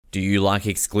Do you like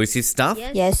exclusive stuff?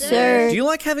 Yes, sir. Do you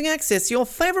like having access to your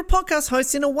favourite podcast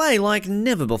hosts in a way like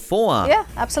never before? Yeah,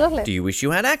 absolutely. Do you wish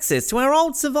you had access to our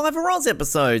old Survivor Oz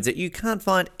episodes that you can't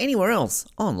find anywhere else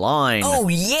online? Oh,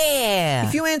 yeah!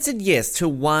 If you answered yes to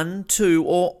one, two,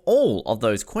 or all of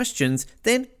those questions,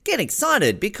 then get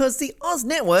excited because the Oz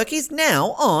Network is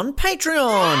now on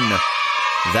Patreon.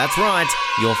 That's right,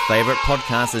 your favourite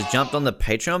podcast has jumped on the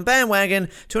Patreon bandwagon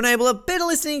to enable a better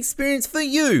listening experience for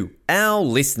you, our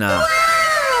listener.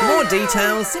 For more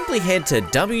details, simply head to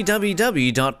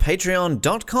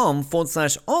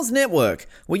www.patreon.com/Oz Network,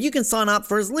 where you can sign up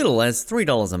for as little as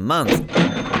 $3 a month.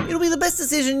 It'll be the best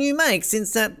decision you make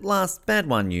since that last bad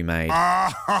one you made.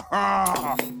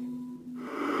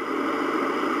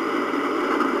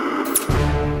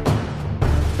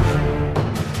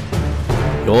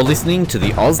 You're listening to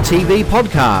the Oz TV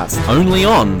podcast, only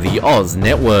on the Oz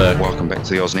Network. Welcome back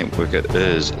to the Oz Network. It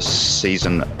is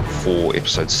season 4,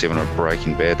 episode 7 of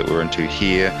Breaking Bad that we're into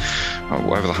here.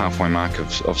 We're over the halfway mark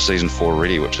of season 4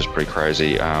 already, which is pretty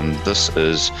crazy. This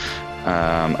is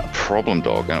Problem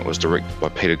Dog, and it was directed by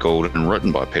Peter Gould and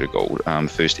written by Peter Gould.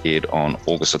 First aired on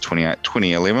August 28,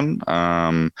 2011.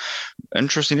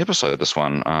 Interesting episode, this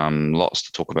one. Lots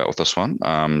to talk about with this one.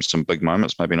 Some big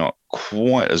moments, maybe not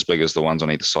quite as big as the ones on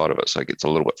either side of it, so it gets a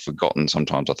little bit forgotten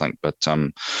sometimes, I think. But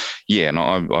I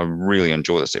really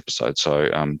enjoy this episode, so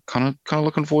kind of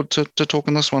looking forward to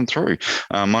talking this one through.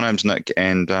 My name's Nick,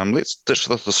 and let's ditch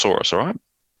the thesaurus, all right?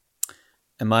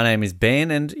 And my name is Ben,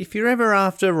 and if you're ever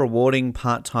after rewarding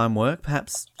part-time work,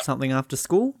 perhaps something after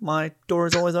school, my door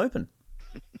is always open.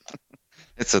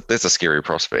 That's a scary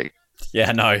prospect.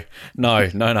 Yeah, no.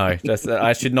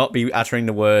 I should not be uttering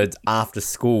the words after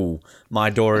school. My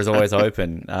door is always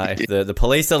open. If the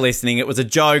police are listening, it was a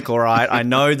joke, all right? I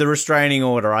know the restraining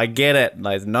order. I get it.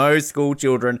 There's no school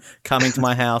children coming to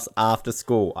my house after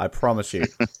school. I promise you.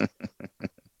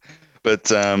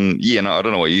 But I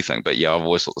don't know what you think, but yeah, I've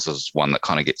always thought this is one that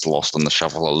kind of gets lost in the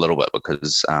shuffle a little bit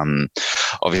because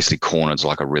obviously Cornered's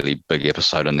like a really big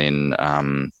episode, and then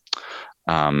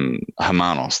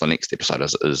Hermanos, the next episode,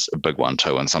 is a big one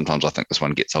too, and sometimes I think this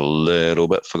one gets a little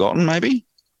bit forgotten, maybe.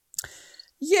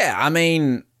 Yeah, I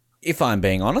mean, if I'm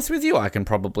being honest with you, I can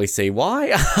probably see why.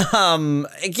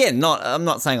 Again, I'm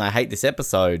not saying I hate this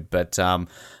episode, but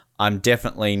I'm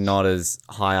definitely not as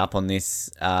high up on this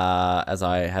as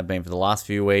I have been for the last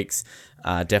few weeks.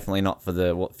 Definitely not for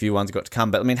the few ones got to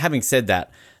come. But I mean, having said that,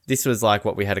 this was like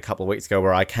what we had a couple of weeks ago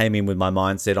where I came in with my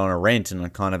mindset on a rent, and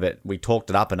we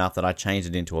talked it up enough that I changed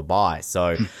it into a buy.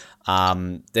 So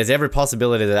there's every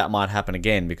possibility that might happen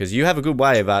again because you have a good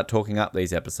way of talking up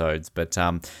these episodes. But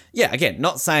again,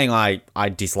 not saying I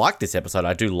dislike this episode.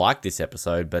 I do like this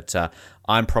episode, but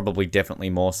I'm probably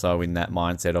definitely more so in that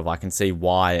mindset of I can see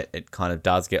why it kind of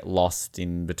does get lost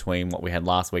in between what we had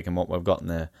last week and what we've got in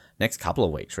the next couple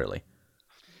of weeks, really.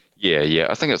 Yeah.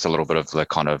 I think it's a little bit of the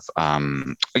kind of, I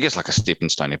guess like a stepping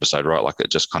stone episode, right? Like it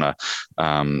just kind of,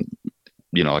 like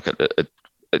it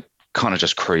kind of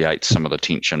just creates some of the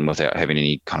tension without having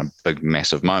any kind of big,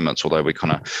 massive moments, although we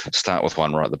kind of start with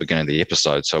one right at the beginning of the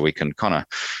episode. So we can kind of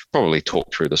probably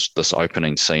talk through this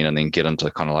opening scene and then get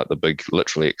into kind of like the big,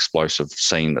 literally explosive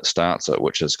scene that starts it,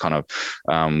 which is kind of,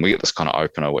 we get this kind of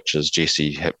opener, which is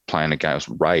Jesse playing a game of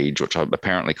Rage, which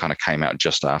apparently kind of came out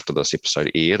just after this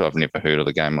episode aired. I've never heard of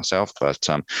the game myself, but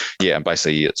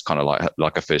basically it's kind of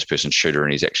like a first person shooter,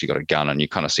 and he's actually got a gun, and you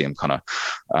kind of see him kind of,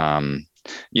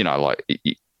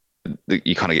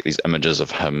 you kind of get these images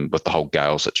of him with the whole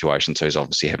Gale situation. So he's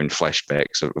obviously having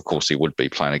flashbacks. Of course, he would be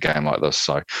playing a game like this.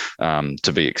 So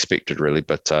to be expected, really.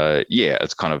 But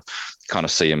it's kind of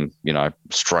see him,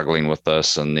 struggling with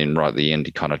this. And then right at the end,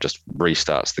 he kind of just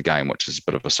restarts the game, which is a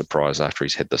bit of a surprise after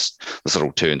he's had this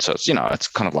little turn. So it's, it's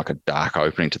kind of like a dark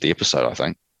opening to the episode, I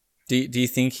think. Do you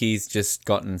think he's just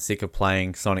gotten sick of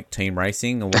playing Sonic Team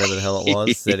Racing or whatever the hell it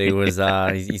was that he was?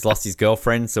 He's lost his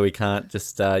girlfriend, so he can't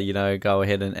just go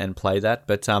ahead and play that.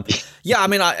 But I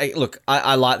mean,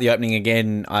 I like the opening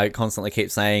again. I constantly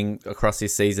keep saying across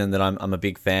this season that I'm a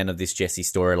big fan of this Jesse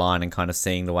storyline and kind of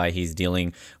seeing the way he's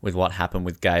dealing with what happened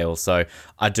with Gale. So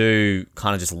I do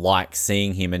kind of just like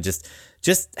seeing him and just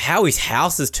how his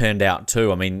house has turned out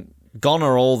too. I mean, gone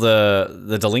are all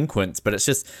the delinquents, but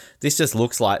this just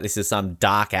looks like this is some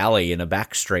dark alley in a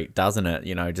back street, doesn't it?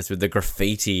 Just with the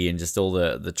graffiti and just all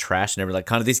the trash and everything.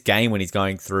 Kind of this game when he's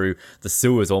going through the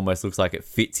sewers almost looks like it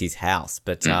fits his house.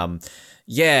 But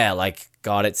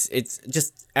God, it's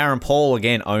just Aaron Paul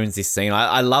again owns this scene.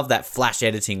 I love that flash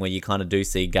editing where you kind of do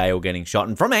see Gale getting shot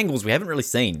and from angles we haven't really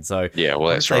seen. So yeah,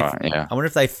 well that's right. Yeah, I wonder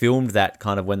if they filmed that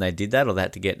kind of when they did that, or they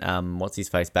had to get what's his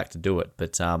face back to do it.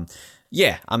 But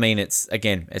I mean, it's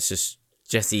just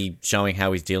Jesse showing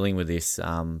how he's dealing with this.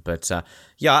 I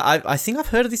think I've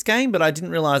heard of this game, but I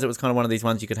didn't realize it was kind of one of these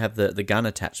ones you could have the gun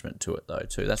attachment to it though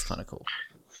too. That's kind of cool.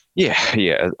 Yeah,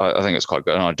 I think it's quite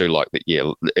good, and I do like that.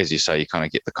 Yeah, as you say, you kind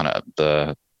of get the kind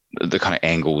of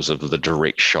angles of the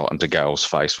direct shot into Gale's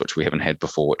face, which we haven't had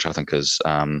before, which I think is,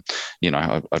 I don't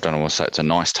want to say it's a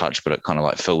nice touch, but it kind of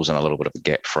like fills in a little bit of a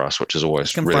gap for us, which is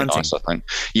always really nice, I think.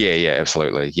 Yeah,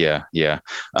 absolutely. Yeah.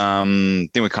 Then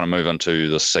we kind of move into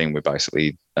the scene where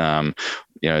basically,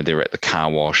 they're at the car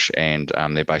wash and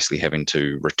they're basically having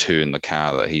to return the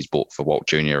car that he's bought for Walt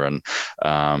Jr. and,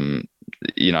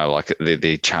 like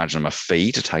they're charging them a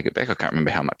fee to take it back. I can't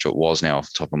remember how much it was now off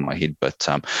the top of my head, but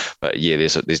yeah,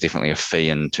 there's definitely a fee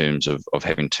in terms of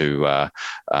having to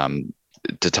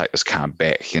take this car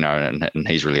back, and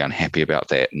he's really unhappy about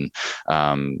that. And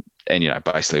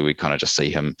basically we kind of just see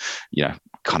him,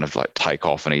 kind of like take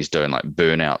off, and he's doing like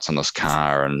burnouts on this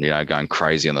car and going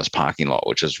crazy in this parking lot,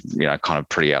 which is kind of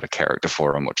pretty out of character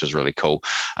for him, which is really cool.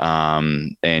 I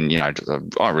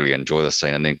really enjoy the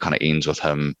scene, and then kind of ends with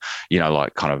him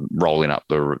like kind of rolling up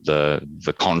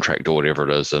the contract or whatever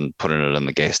it is and putting it in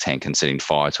the gas tank and setting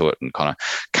fire to it and kind of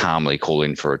calmly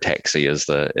calling for a taxi as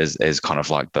kind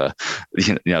of like the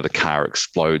car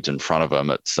explodes in front of him.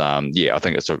 It's I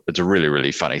think it's a really,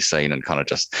 really funny scene, and kind of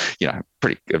just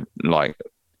pretty like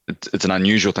it's an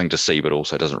unusual thing to see, but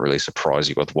also doesn't really surprise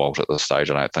you with Walt at this stage,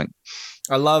 I don't think.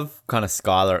 I love kind of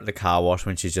Skylar at the car wash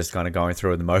when she's just kind of going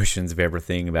through the motions of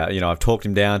everything about, I've talked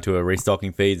him down to a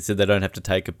restocking fee that said they don't have to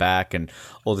take it back and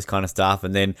all this kind of stuff.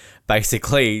 And then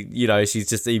basically, she's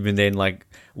just even then like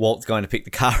Walt's going to pick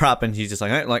the car up and he's just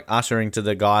like ushering to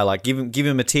the guy, like give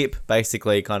him a tip,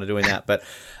 basically kind of doing that. But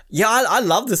yeah, I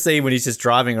love to see when he's just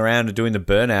driving around and doing the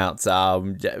burnouts.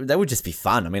 That would just be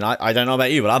fun. I mean, I don't know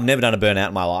about you, but I've never done a burnout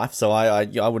in my life, so I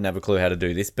wouldn't have a clue how to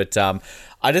do this. But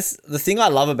the thing I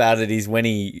love about it is when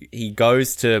he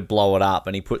goes to blow it up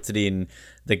and he puts it in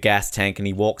the gas tank and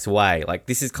he walks away. Like,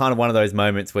 this is kind of one of those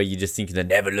moments where you just think to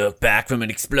never look back from an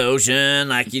explosion.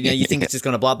 Like, you think it's just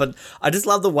going to blow up. But I just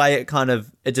love the way it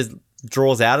just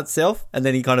draws out itself, and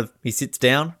then he sits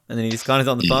down and then he just kind of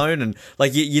on the phone, and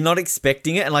like you're not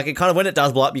expecting it, and like it kind of, when it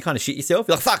does blow up, you kind of shit yourself.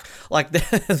 You're like, fuck, like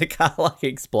the car like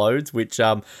explodes, which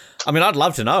I mean, I'd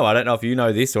love to know. I don't know if you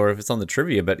know this or if it's on the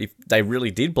trivia, but if they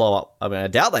really did blow up, I mean, I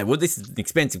doubt they would. This is an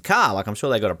expensive car. Like, I'm sure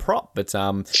they got a prop, but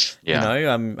how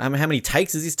many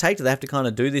takes does this take? Do they have to kind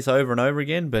of do this over and over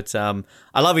again? But I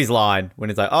love his line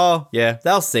when it's like, oh yeah,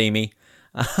 they'll see me.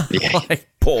 Like,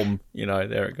 boom,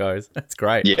 there it goes. That's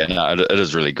great. Yeah, no, it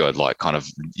is really good. Like, kind of,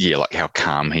 like how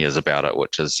calm he is about it,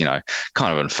 which is,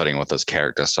 kind of in fitting with his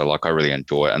character. So, like, I really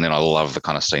enjoy it. And then I love the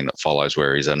kind of scene that follows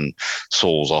where he's in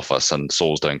Saul's office and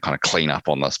Saul's doing kind of clean up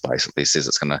on this, basically. He says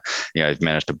it's going to,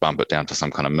 managed to bump it down to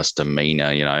some kind of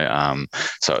misdemeanor,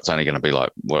 so it's only going to be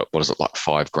like, what is it, like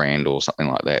 $5,000 or something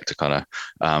like that to kind of,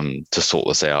 to sort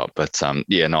this out. But, I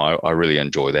really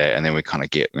enjoy that. And then we kind of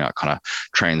get, kind of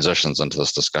transitions into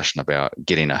this discussion about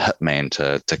getting a hitman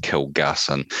to kill Gus,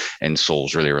 and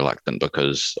Saul's really reluctant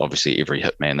because obviously every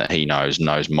hitman that he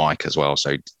knows Mike as well,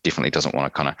 so he definitely doesn't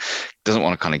want to kind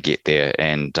of get there.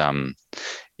 And and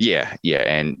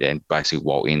basically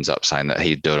Walt ends up saying that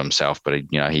he'd do it himself, but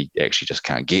he actually just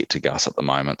can't get to Gus at the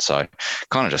moment. So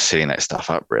kind of just setting that stuff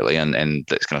up really, and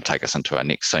that's going to take us into our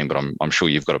next scene. But I'm sure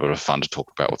you've got a bit of fun to talk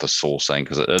about with the Saul scene,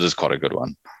 because it is quite a good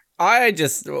one.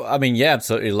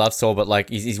 Absolutely love Saul, but like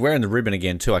he's wearing the ribbon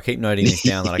again too. I keep noting this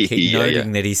down, that I keep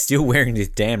noting that he's still wearing this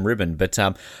damn ribbon. But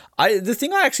the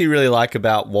thing I actually really like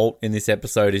about Walt in this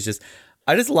episode is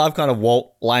I just love kind of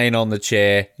Walt laying on the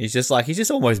chair. He's just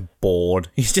almost bored.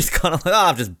 He's just kind of like,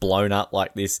 I've just blown up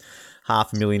like this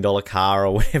 $500,000 car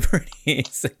or whatever it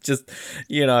is. Just,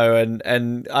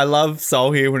 and I love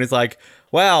Saul here when it's like,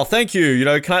 wow, thank you.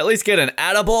 Can I at least get an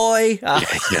attaboy?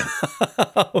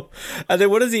 And then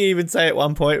what does he even say at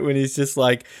one point when he's just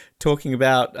like talking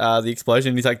about the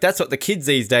explosion? He's like, that's what the kids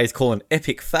these days call an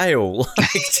epic fail. I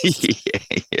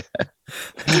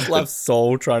just love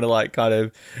Saul trying to like kind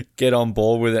of get on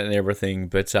board with it and everything.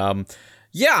 But I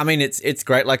mean, it's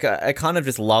great. Like, I kind of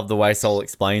just love the way Saul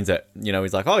explains it.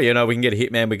 He's like, oh, we can get a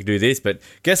hitman, we can do this, but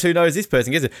guess who knows this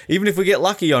person? Guess it. Even if we get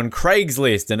lucky on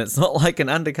Craigslist, and it's not like an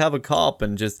undercover cop,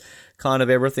 and just kind of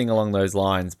everything along those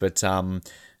lines. But no,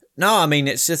 I mean,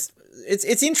 it's just,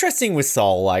 it's interesting with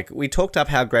Saul. Like, we talked up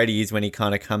how great he is when he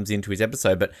kind of comes into his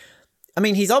episode, but I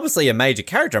mean, he's obviously a major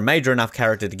character, a major enough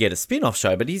character to get a spin-off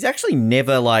show, but he's actually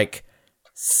never like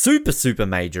super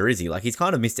major, is he? Like, he's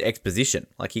kind of Mr. Exposition.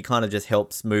 Like, he kind of just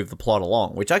helps move the plot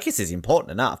along, which I guess is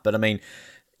important enough. But I mean,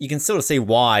 you can sort of see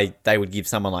why they would give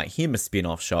someone like him a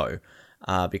spin-off show.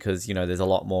 because, you know, there's a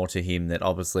lot more to him that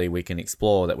obviously we can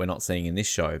explore that we're not seeing in this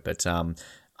show. But,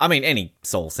 I mean, any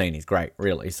Saul scene is great,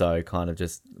 really. So kind of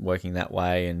just working that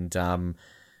way. And,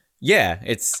 yeah,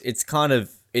 it's kind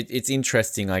of... It's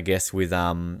interesting, I guess, with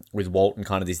Walt and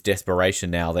kind of this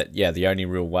desperation now that, yeah, the only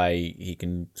real way he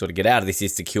can sort of get out of this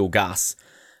is to kill Gus.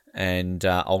 And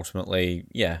ultimately,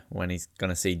 yeah, when he's going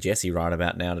to see Jesse right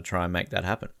about now to try and make that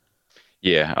happen.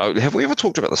 Yeah. Have we ever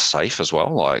talked about the safe as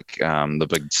well? Like the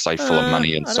big safe full of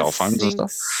money and cell phones and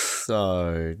stuff?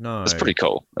 So, no. It's pretty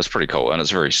cool. It's pretty cool. And it's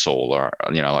very Saul,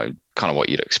 you know, like kind of what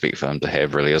you'd expect for him to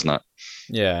have, really, isn't it?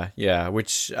 Yeah.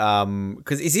 Which,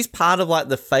 because is this part of like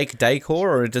the fake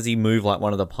decor, or does he move like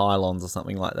one of the pylons or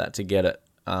something like that to get it?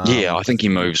 Yeah, I think he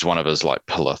moves one of his like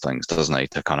pillar things, doesn't he,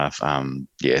 to kind of,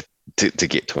 to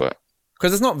get to it.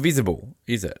 Because it's not visible,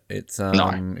 is it? It's No.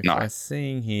 I'm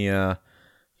seeing here,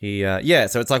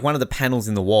 so it's like one of the panels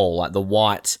in the wall, like the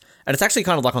white, and it's actually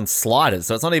kind of like on sliders,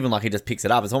 so it's not even like he just picks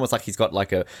it up. It's almost like he's got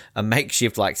like a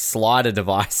makeshift like slider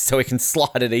device, so he can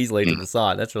slide it easily to the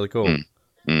side. That's really cool.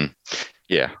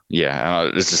 Yeah.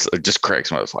 It just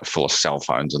cracks me. It's like full of cell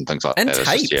phones and things like and that. And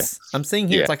tapes. I'm seeing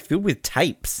here it's like filled with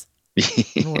tapes.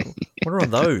 What are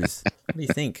those? What do you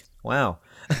think? Wow.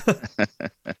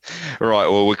 Right.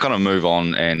 Well, we kind of move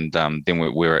on, and then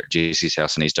we're at Jesse's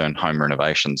house, and he's doing home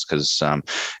renovations because,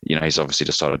 you know, he's obviously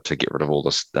decided to get rid of all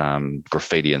this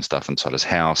graffiti and stuff inside his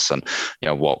house, and you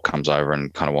know, Walt comes over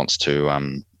and kind of wants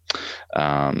to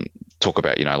talk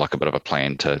about, you know, like a bit of a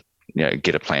plan to, you know,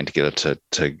 get a plan together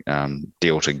to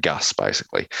deal to Gus,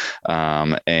 basically,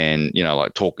 and you know,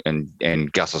 like talk,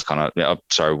 and Gus is kind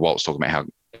of, Walt's talking about how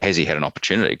has he had an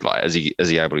opportunity, like is he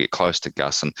able to get close to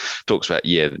Gus, and talks about,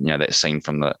 you know, that scene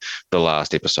from the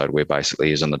last episode where basically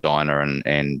he's in the diner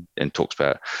and talks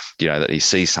about, you know, that he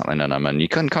sees something in him, and you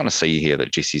can kind of see here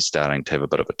that Jesse's starting to have a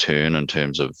bit of a turn in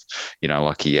terms of, you know,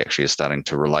 like he actually is starting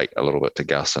to relate a little bit to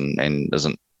Gus and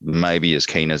isn't maybe as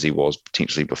keen as he was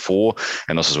potentially before.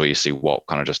 And this is where you see Walt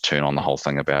kind of just turn on the whole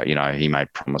thing about, you know, he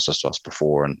made promises to us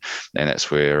before, and that's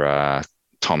where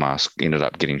Thomas ended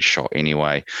up getting shot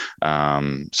anyway.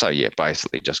 So yeah,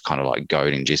 basically just kind of like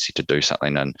goading Jesse to do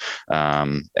something, and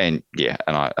I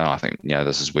think, you know,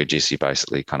 this is where Jesse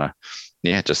basically kind of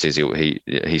just says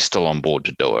he's still on board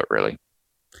to do it, really.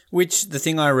 Which the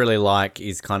thing I really like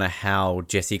is kind of how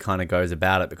Jesse kind of goes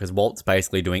about it, because Walt's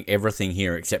basically doing everything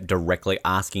here except directly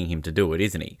asking him to do it,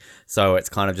 isn't he? So it's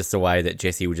kind of just a way that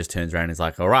Jesse just turns around and is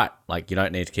like, all right, like, you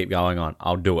don't need to keep going on,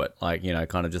 I'll do it. Like, you know,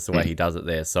 kind of just the way he does it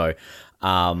there. So,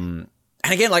 and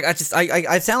again, like, I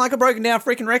sound like a broken down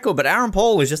freaking record, but Aaron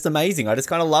Paul is just amazing. I just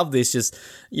kind of love this, just,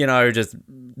 you know, just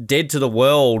dead to the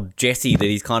world Jesse that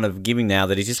he's kind of giving now,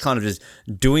 that he's just kind of just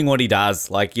doing what he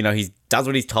does. Like, you know, he does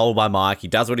what he's told by Mike, he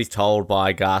does what he's told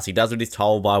by Gus, he does what he's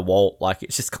told by Walt. Like,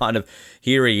 it's just kind of,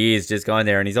 here he is just going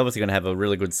there, and he's obviously going to have a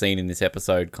really good scene in this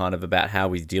episode kind of about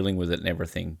how he's dealing with it and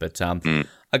everything. But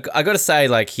I got to say,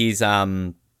 like, he's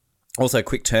also a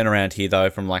quick turnaround here,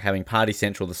 though, from like having Party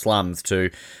Central, the slums,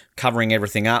 to covering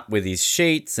everything up with his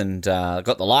sheets, and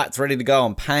got the lights ready to go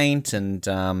and paint. And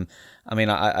I mean,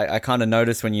 I kind of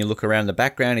noticed when you look around the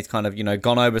background, he's kind of, you know,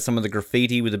 gone over some of the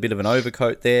graffiti with a bit of an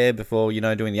overcoat there before, you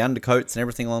know, doing the undercoats and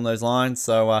everything along those lines.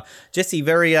 So Jesse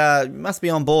must be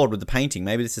on board with the painting.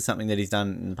 Maybe this is something that he's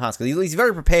done in the past, because he's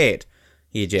very prepared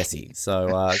here, Jesse.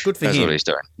 So good for him.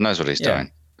 Knows what he's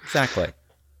doing. Exactly.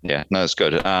 Yeah, no, it's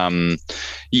good. And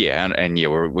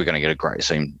we're going to get a great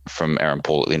scene from Aaron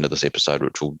Paul at the end of this episode,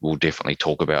 which we'll definitely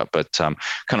talk about. But kind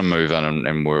of move on,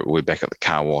 and we're back at the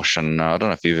car wash. And I don't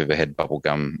know if you've ever had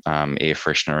bubblegum air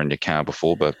freshener in your car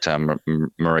before, but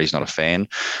Marie's not a fan.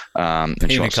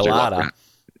 And she wants to do like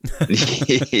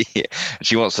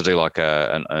she wants to do like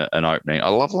an opening. I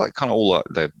love like kind of all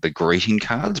like the greeting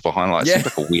cards behind, like, it seems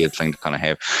like a weird thing to kind of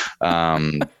have.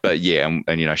 But yeah,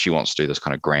 and you know, she wants to do this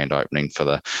kind of grand opening for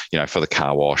the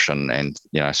car wash, and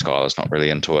you know, Skylar's not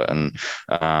really into it,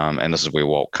 and this is where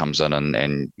Walt comes in,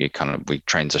 and we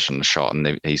transition the shot,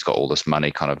 and he's got all this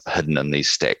money kind of hidden in these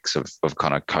stacks of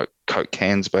kind of Coke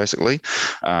cans, basically,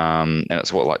 and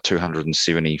it's like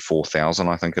 274,000,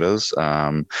 I think it is.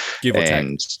 Give or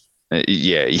take.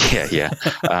 Yeah.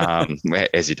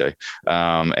 As you do.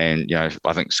 And, you know,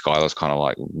 I think Skylar's kind of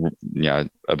like, you know,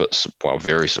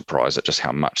 very surprised at just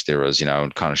how much there is, you know,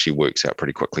 and kind of she works out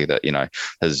pretty quickly that, you know,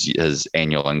 his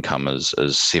annual income is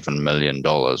 $7 million,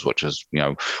 which is, you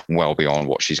know, well beyond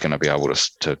what she's going to be able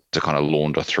to kind of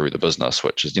launder through the business,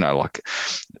 which is, you know, like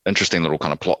interesting little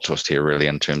kind of plot twist here, really,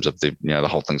 in terms of the, you know, the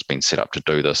whole thing's been set up to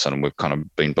do this, and we've kind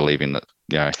of been believing that,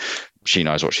 you know, she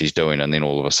knows what she's doing, and then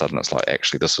all of a sudden it's like,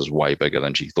 actually this is way bigger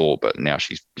than she thought, but now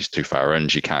she's too far in,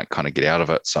 she can't kind of get out of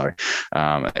it. So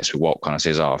that's where Walt kind of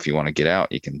says, oh, if you want to get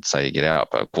out, you can say you get out,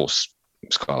 but of course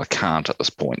Skylar can't at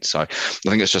this point. So I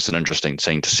think it's just an interesting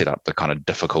scene to set up the kind of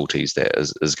difficulties that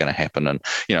is going to happen. And,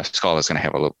 Skylar's going to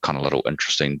have a little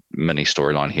interesting mini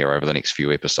storyline here over the next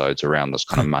few episodes around this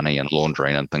kind of money and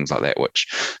laundering and things like that,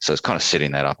 so it's kind of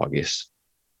setting that up, I guess.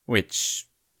 Which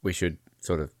we should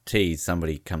sort of tease.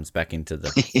 Somebody comes back into the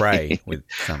fray with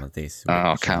some of this.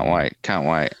 Oh, can't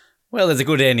wait. Well, there's a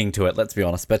good ending to it, let's be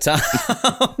honest. But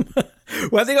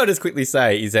one thing I'll just quickly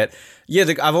say is that,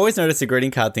 I've always noticed the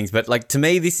greeting card things, but like to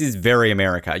me, this is very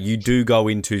America. You do go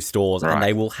into stores and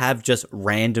they will have just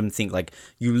random things. Like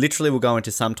you literally will go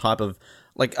into some type of,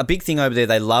 like a big thing over there.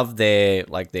 They love their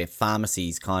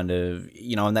pharmacies kind of,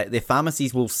 and their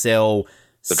pharmacies will sell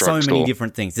so many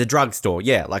different things. The drugstore,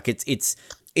 yeah. Like it's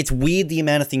weird the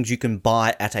amount of things you can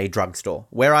buy at a drugstore.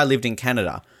 Where I lived in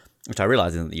Canada, which I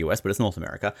realize isn't the US, but it's North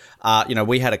America,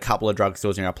 we had a couple of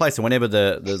drugstores in our place. So whenever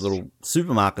the little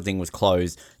supermarket thing was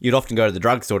closed, you'd often go to the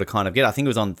drugstore to kind of I think it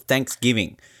was on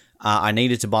Thanksgiving. I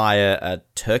needed to buy a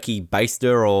turkey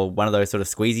baster or one of those sort of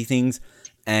squeezy things.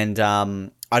 And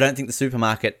I don't think the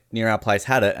supermarket near our place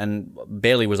had it and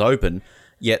barely was open.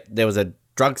 Yet there was a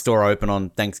drugstore open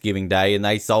on Thanksgiving Day and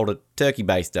they sold a turkey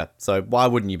baster. So why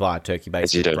wouldn't you buy a turkey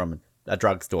baster from a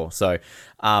drugstore? So,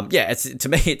 to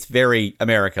me, it's very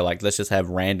America. Like, let's just have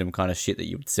random kind of shit that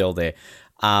you would sell there.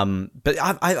 But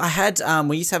I had,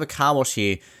 we used to have a car wash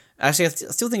here. Actually, I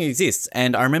still think it exists.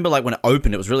 And I remember like when it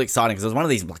opened, it was really exciting because it was one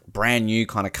of these like brand new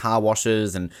kind of car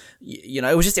washes. And,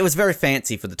 it was very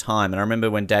fancy for the time. And I remember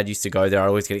when Dad used to go there, I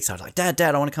always get excited. Like, Dad,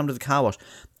 I want to come to the car wash.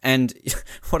 And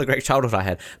what a great childhood I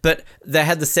had. But they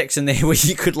had the section there where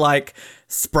you could like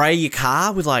spray your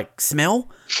car with like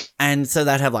smell. And so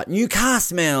they'd have like new car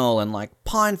smell and like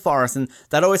pine forest. And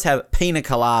they'd always have pina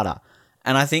colada.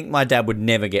 And I think my dad would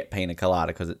never get pina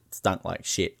colada because it stunk like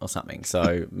shit or something.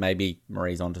 So maybe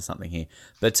Marie's onto something here.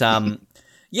 But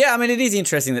it is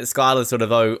interesting that Skylar's sort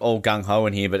of all gung-ho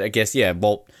in here. But I guess,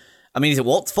 is it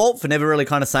Walt's fault for never really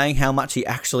kind of saying how much he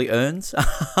actually earns?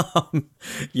 And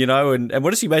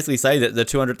what does she basically say? That the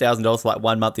 $200,000 for like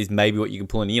 1 month is maybe what you can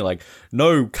pull in a year? Like,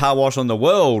 no car wash on the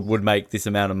world would make this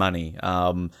amount of money.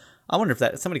 I wonder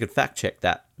if somebody could fact check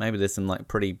that. Maybe there's some like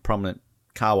pretty prominent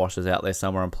car washers out there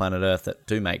somewhere on planet Earth that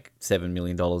do make $7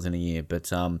 million in a year.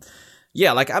 But I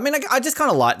just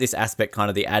kind of like this aspect, kind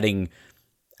of the adding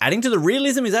to the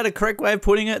realism. Is that a correct way of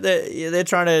putting it? That they're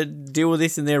trying to deal with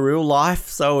this in their real life,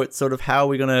 so it's sort of how are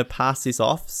we going to pass this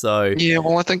off? So yeah,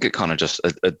 well, I think it kind of just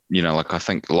I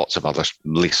think lots of other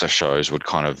lesser shows would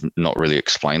kind of not really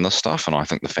explain this stuff, and I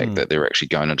think the fact that they're actually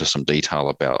going into some detail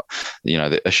about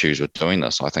the issues with doing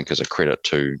this, I think is a credit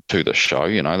to the show.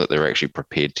 That they're actually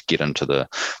prepared to get into the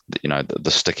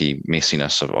sticky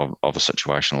messiness of a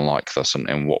situation like this,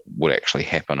 and what would actually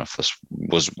happen if this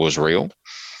was real.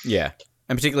 Yeah.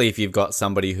 And particularly if you've got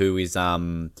somebody who is,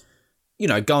 going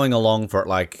along for it,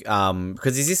 like,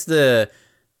 because is this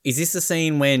the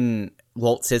scene when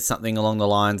Walt says something along the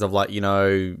lines of like, you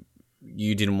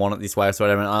didn't want it this way or so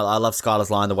whatever. And I love Skylar's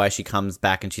line, the way she comes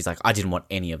back and she's like, I didn't want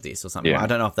any of this or something. Yeah. I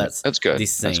don't know if that's good.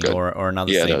 This scene or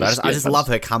another scene, but I just love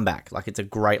her comeback. Like, it's a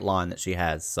great line that she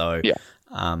has. So,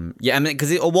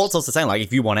 because Walt's also saying, like,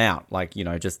 if you want out, like,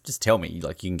 just tell me,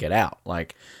 like, you can get out.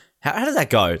 Like, how does that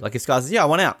go? Like, if Skylar says, I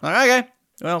want out. Like, okay.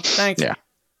 Well, thanks. Yeah.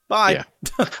 Bye. Yeah.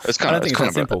 It's kind of, it's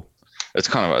that simple. It's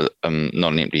kind of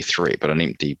not an empty threat, but an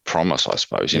empty promise, I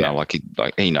suppose. Like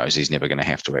he knows he's never going to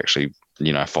have to actually,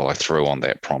 follow through on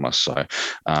that promise. So,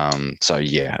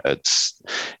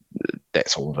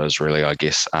 that's all it is really, I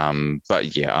guess.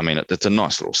 But yeah, I mean, it's a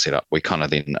nice little setup. We kind of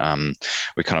then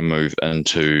move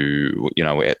into,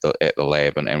 at the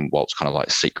lab, and Walt's kind of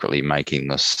like secretly making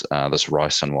this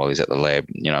ricin while he's at the lab,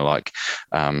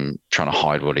 trying to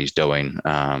hide what he's doing,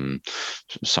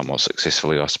 somewhat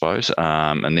successfully, I suppose.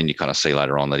 And then you kind of see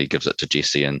later on that he gives it to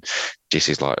Jesse, and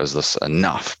Jesse's like, is this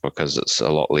enough? Because it's a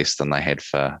lot less than they had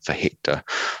for Hector.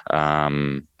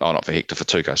 Not for Hector, for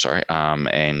Tuco, sorry.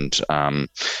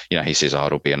 He says,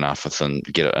 it'll be enough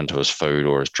get it into his food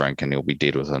or his drink, and he'll be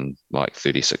dead within like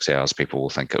 36 hours. People will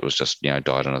think it was just,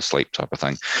 died in his sleep type of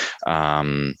thing.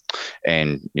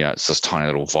 It's this tiny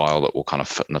little vial that will kind of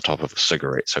fit in the top of a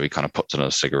cigarette. So he kind of puts it in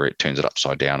a cigarette, turns it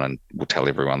upside down, and will tell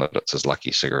everyone that it's his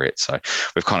lucky cigarette. So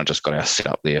we've kind of just got our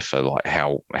setup there for like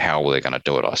how they're going to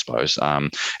do it, I suppose.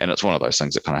 And it's one of those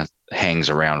things that kind of hangs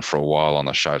around for a while on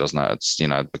the show, doesn't it? It's,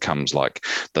 it becomes like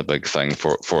the big thing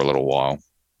for a little while.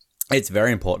 It's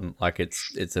very important. Like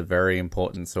it's a very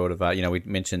important sort of, we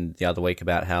mentioned the other week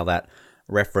about how that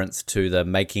reference to the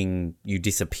making you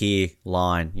disappear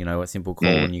line, a simple call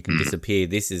and you can disappear.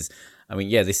 This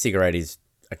cigarette is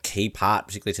a key part,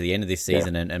 particularly to the end of this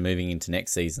season and moving into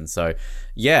next season. So,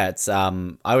 it's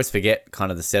I always forget kind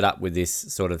of the setup with this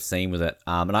sort of scene with it.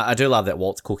 And I do love that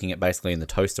Walt's cooking it basically in the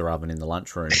toaster oven in the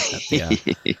lunchroom at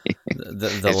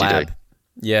the lab.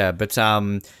 Yeah, but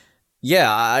I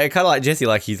kind of like Jesse,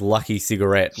 like his lucky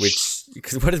cigarette, which,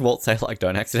 because what does Walt say? Like,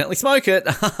 don't accidentally smoke it.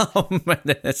 And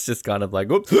then it's just kind of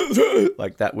like, oops,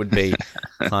 like that would be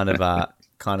kind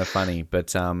of funny.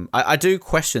 But I do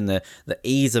question the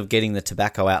ease of getting the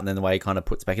tobacco out and then the way he kind of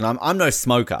puts it back in. I'm no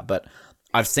smoker, but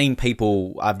I've known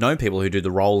people who do the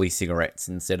rolly cigarettes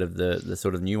instead of the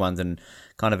sort of new ones, and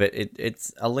kind of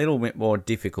it's a little bit more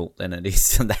difficult than it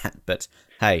is for that. But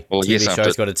hey, TV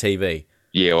show's got a TV.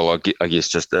 Yeah, well, I guess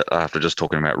just after just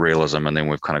talking about realism, and then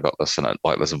we've kind of got this in it,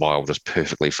 like this vial just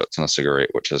perfectly fits in a cigarette,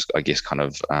 which is, I guess, kind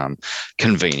of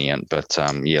convenient. But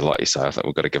like you say, I think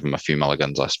we've got to give him a few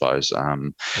mulligans, I suppose.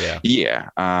 Then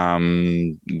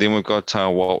we've got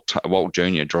Walt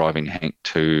Jr. driving Hank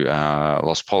to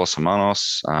Los Polos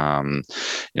Hermanos.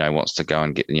 Wants to go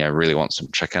and get, really wants some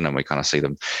chicken, and we kind of see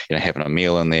them, having a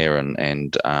meal in there,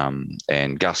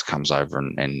 and Gus comes over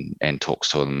and talks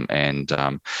to them, and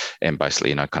basically,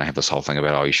 kind of have this whole thing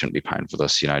about, you shouldn't be paying for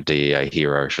this, DEA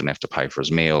hero shouldn't have to pay for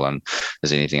his meal, and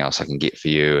is there anything else I can get for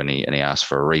you? And he asks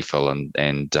for a refill,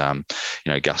 and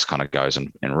Gus kind of goes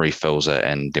and refills it,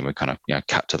 and then we kind of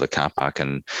cut to the car park,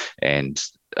 and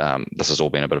this has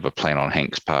all been a bit of a plan on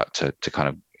Hank's part to kind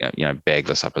of bag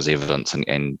this up as evidence and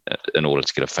in order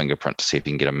to get a fingerprint to see if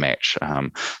he can get a match.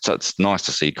 So it's nice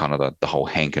to see kind of the whole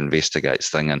Hank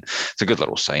investigates thing, and it's a good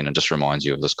little scene and just reminds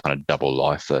you of this kind of double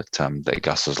life that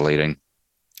Gus is leading.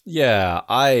 Yeah,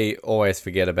 I always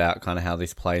forget about kind of how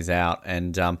this plays out,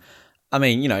 and I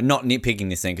mean, not nitpicking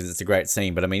this thing because it's a great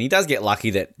scene, but I mean, he does get lucky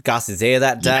that Gus is there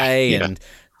that day and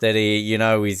that he,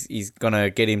 he's gonna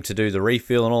get him to do the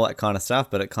refill and all that kind of stuff.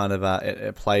 But it kind of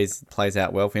it plays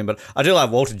out well for him. But I do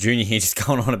love Walter Jr. here just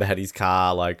going on about his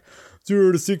car, like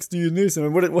 0 to 60 in this. I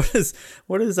mean, what does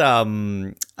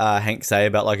Hank say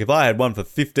about, like, if I had one for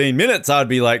 15 minutes, I'd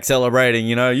be like celebrating.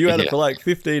 You had it for like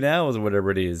 15 hours or whatever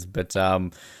it is. But I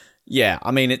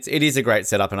mean, it is a great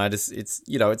setup, and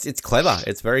it's clever.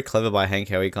 It's very clever by Hank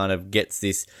how he kind of gets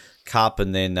this cup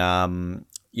and then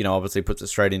obviously puts it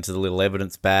straight into the little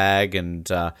evidence bag, and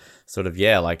sort of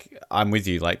like, I'm with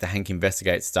you. Like, the Hank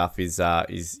Investigates stuff is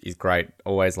great.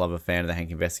 Always love a fan of the Hank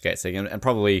Investigates thing, and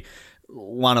probably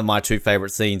one of my two favorite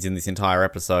scenes in this entire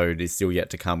episode is still yet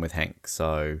to come with Hank.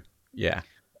 So yeah.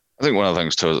 I think one of the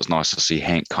things too is it's nice to see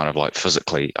Hank kind of like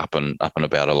physically up and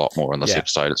about a lot more in this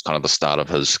episode. It's kind of the start of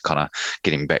his kind of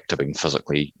getting back to being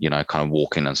physically, kind of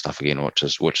walking and stuff again, which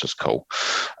is cool.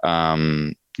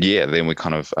 Then we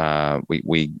kind of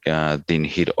we then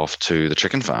head off to the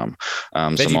chicken farm.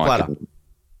 Veggie platter.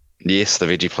 Yes, the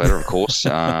veggie platter, of course,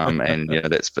 and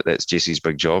that's Jesse's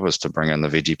big job, is to bring in the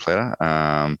veggie platter.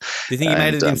 Do you think he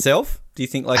made it himself? Do you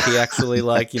think like he actually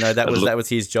that was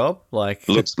his job? Like,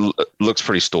 looks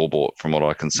pretty store bought from what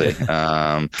I can see.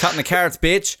 Cutting the carrots,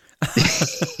 bitch.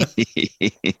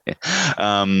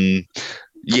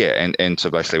 And so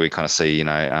basically we kind of see,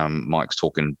 Mike's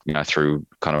talking, through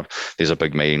kind of, there's a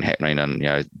big meeting happening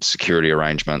and, security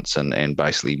arrangements, and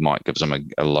basically Mike gives him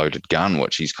a loaded gun,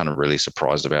 which he's kind of really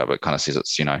surprised about, but kind of says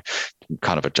it's,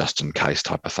 kind of a just in case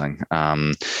type of thing.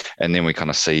 And then we kind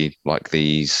of see like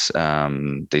these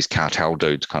cartel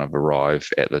dudes kind of arrive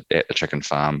at the chicken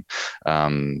farm.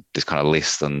 There's kind of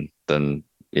less than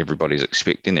everybody's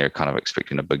expecting. They're kind of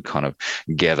expecting a big kind of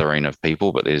gathering of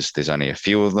people, but there's only a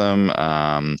few of them.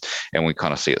 And we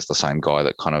kind of see it's the same guy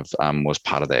that kind of was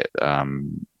part of that,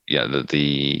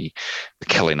 the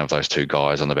killing of those two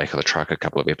guys on the back of the truck a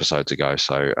couple of episodes ago.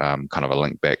 So kind of a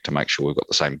link back to make sure we've got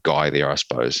the same guy there, I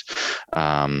suppose.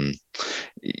 And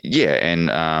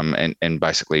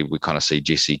basically we kind of see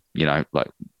Jesse, like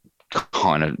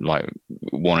kind of like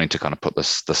wanting to kind of put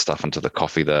this stuff into the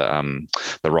coffee, the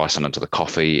ricin into the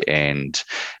coffee, and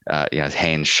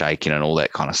hands shaking and all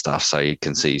that kind of stuff. So you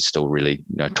can see he's still really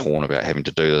torn about having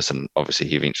to do this, and obviously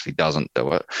he eventually doesn't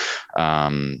do it.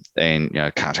 And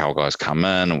cartel guys come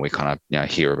in, and we kind of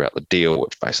hear about the deal,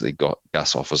 which basically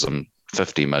Gus offers them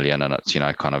 50 million, and it's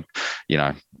kind of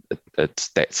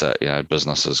that's it.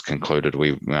 Business is concluded.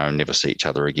 We never see each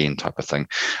other again, type of thing.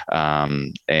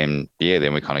 Then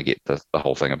we kind of get the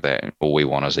whole thing of that. All we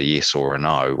want is a yes or a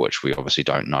no, which we obviously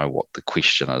don't know what the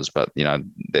question is, but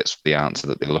that's the answer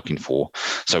that they're looking for.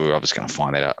 So we're obviously going to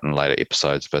find that out in later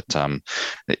episodes. But and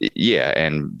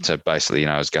so basically,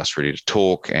 is Gus ready to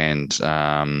talk? And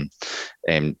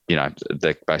and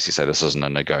they basically say this isn't a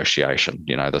negotiation.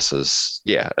 This is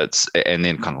and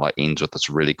then kind of like ends with this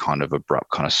really kind of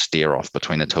abrupt kind of stare off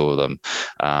between the two of them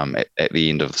at the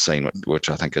end of the scene, which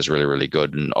I think is really, really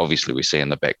good. And obviously we see in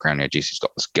the background Jesse's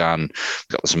got this gun,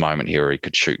 got this moment here where he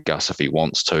could shoot Gus if he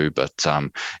wants to, but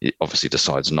he obviously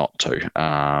decides not to.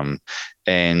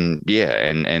 And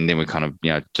then we kind of,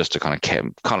 just to kind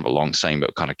of a long scene,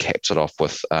 but kind of caps it off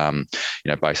with,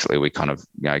 basically we kind of,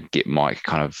 get Mike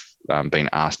kind of being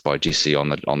asked by Jesse on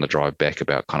the drive back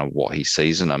about kind of what he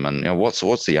sees in him, and what's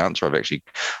the answer. I've actually,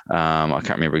 I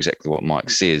can't remember exactly what Mike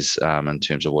says in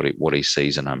terms of what he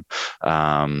sees in him.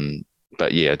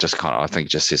 But yeah, just kind of, I think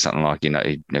just says something like, he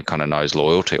kind of knows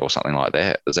loyalty or something like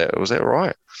that. Was that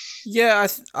right? Yeah,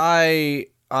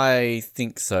 I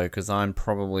think so, because I'm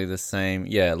probably the same.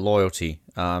 Yeah, loyalty.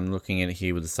 Looking at it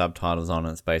here with the subtitles on,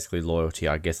 it's basically loyalty.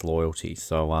 I guess loyalty.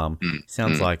 So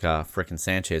sounds like frickin'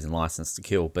 Sanchez in License to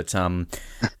Kill. But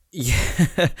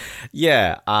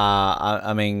yeah.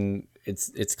 I mean,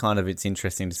 it's kind of, it's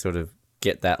interesting to sort of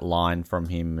get that line from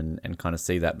him and kind of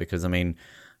see that, because I mean,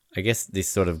 I guess this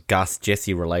sort of Gus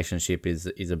Jesse relationship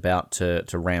is about to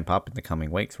ramp up in the coming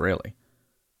weeks, really.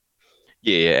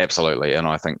 Yeah, absolutely. And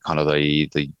I think kind of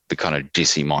the kind of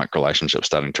Jesse Mike relationship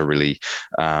starting to really,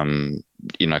 kind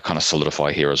of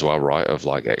solidify here as well, right? Of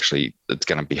like, actually, it's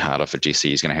going to be harder for Jesse.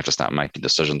 He's going to have to start making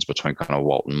decisions between kind of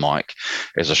Walt and Mike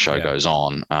as the show goes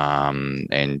on.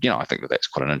 And, I think that's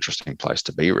quite an interesting place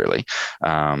to be, really.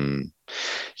 And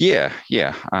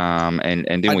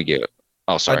then we get...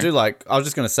 Oh, sorry. I was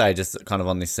just going to say, just kind of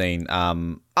on this scene,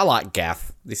 I like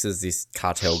Gaff. This is this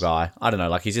cartel guy. I don't know,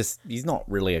 like he's not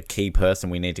really a key person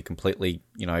we need to completely,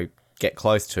 get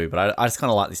close to, but I just kind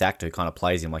of like this actor who kind of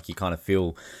plays him. Like you kind of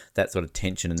feel that sort of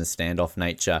tension and the standoff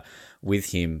nature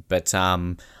with him. But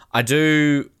I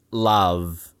do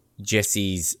love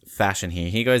Jesse's fashion here.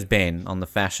 Here goes Ben on the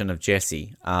fashion of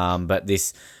Jesse. But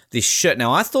this shirt,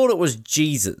 now I thought it was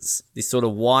Jesus, this sort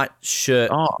of white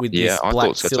shirt with this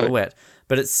black silhouette.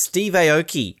 But it's Steve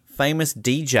Aoki, famous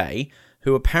DJ,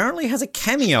 who apparently has a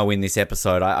cameo in this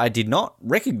episode. I did not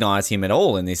recognize him at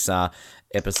all in this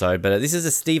episode, but this is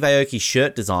a Steve Aoki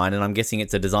shirt design, and I'm guessing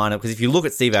it's a designer, because if you look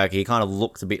at Steve Aoki, he kind of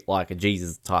looks a bit like a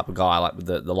Jesus type of guy, like with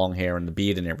the long hair and the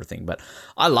beard and everything. But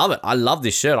I love it. I love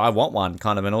this shirt. I want one,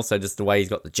 kind of, and also just the way he's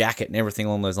got the jacket and everything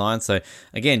along those lines. So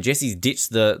again, Jesse's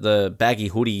ditched the baggy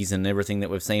hoodies and everything that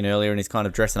we've seen earlier, and he's kind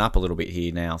of dressing up a little bit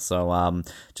here now. So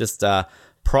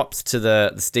props to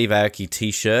the Steve Aoki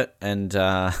t-shirt and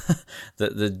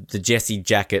the Jesse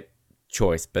jacket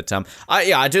choice. But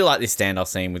I do like this standoff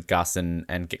scene with Gus and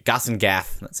Gus and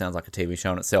Gaff. That sounds like a TV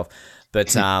show in itself. But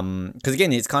because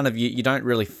again, it's kind of you don't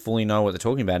really fully know what they're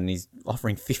talking about, and he's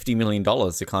offering $50 million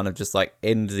to kind of just like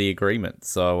end the agreement.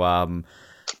 So I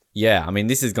mean,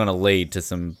 this is going to lead to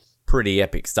some pretty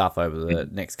epic stuff over the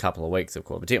next couple of weeks, of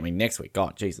course. Particularly next week.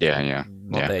 God, Jesus,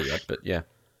 not there yet, but yeah.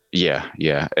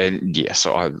 Yeah, and yeah.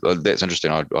 So that's interesting.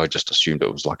 I just assumed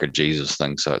it was like a Jesus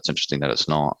thing. So it's interesting that it's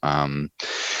not. And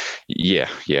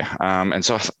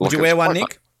so would you wear one,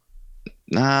 Nick?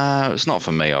 Nah, it's not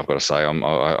for me. I've got to say,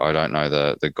 I don't know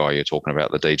the guy you're talking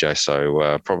about, the DJ.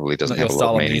 So probably doesn't have a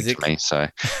lot of meaning to me. So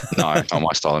no, not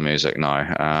my style of music. No.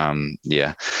 I'm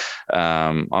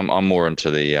more into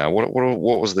the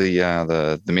what was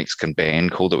the Mexican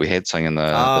band called that we had singing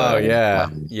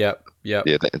Yep. Yeah,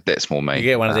 that's more me. You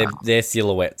get one of their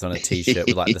silhouettes on a t-shirt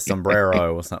with like the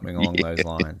sombrero or something along those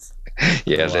lines.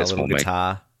 Yeah, that's more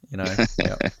guitar, Yep.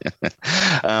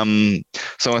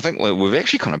 So I think we've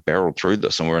actually kind of barreled through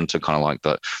this, and we're into kind of like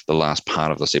the last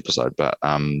part of this episode. But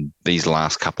these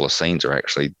last couple of scenes are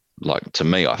actually, like, to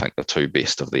me, I think the two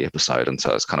best of the episode, and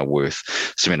so it's kind of worth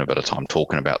spending a bit of time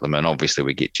talking about them. And obviously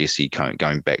we get Jesse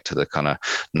going back to the kind of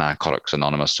Narcotics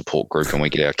Anonymous support group, and we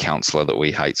get our counsellor that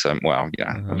we hate. So, well, I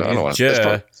don't know,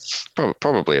 that's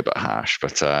probably a bit harsh,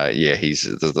 but he's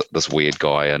this weird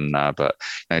guy, and but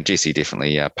Jesse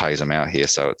definitely pays him out here.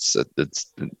 So it's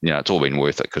all been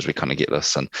worth it, because we kind of get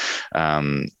this, and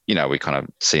we kind of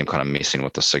see him kind of messing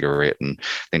with the cigarette, and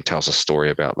then tells a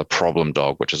story about the problem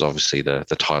dog, which is obviously the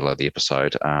title of the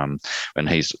episode. And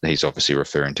he's obviously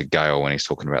referring to Gale when he's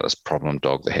talking about this problem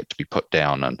dog that had to be put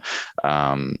down. And,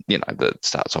 that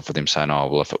starts off with him saying, oh,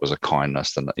 well, if it was a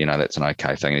kindness, then, that's an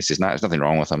okay thing. And he says, no, there's nothing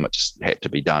wrong with him. It just had to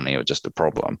be done. It was just a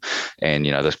problem. And,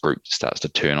 this group starts to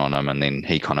turn on him. And then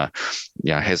he kind of,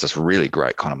 has this really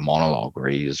great kind of monologue where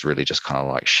he is really just kind of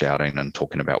like shouting and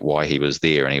talking about why he was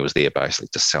there, and he was there basically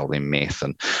to sell them meth,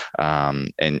 and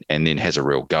then has a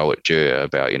real go at Jur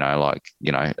about, are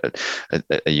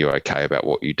you okay about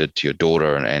what you did to your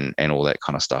daughter, and all that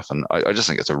kind of stuff. And I just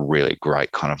think it's a really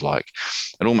great kind of like,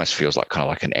 it almost feels like kind of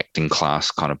like an acting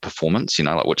class kind of performance,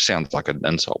 like, which sounds like an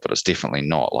insult, but it's definitely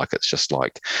not. Like, it's just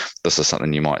like, this is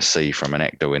something you might see from an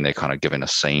actor when they're kind of giving a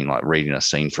scene, like reading a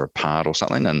scene for a part or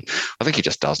something. And I think he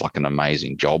just does like an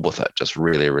amazing job with it. Just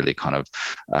really, really kind of,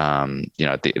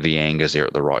 the anger's there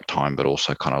at the right time, but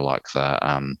also kind of like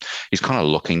he's kind of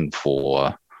looking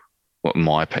for, well, in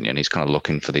my opinion, he's kind of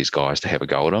looking for these guys to have a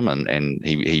go at him, and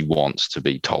he wants to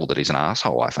be told that he's an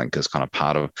asshole. I think is kind of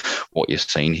part of what you're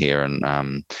seeing here, and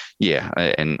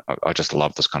and I just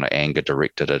love this kind of anger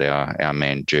directed at our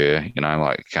man Jur,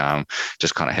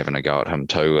 just kind of having a go at him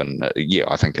too, and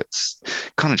I think it's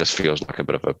kind of just feels like a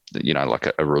bit of a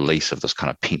like a release of this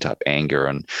kind of pent up anger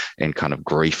and kind of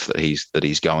grief that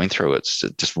he's going through. It's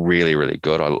just really, really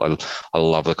good. I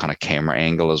love the kind of camera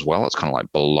angle as well. It's kind of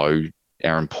like below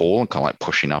Aaron Paul and kind of like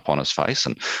pushing up on his face,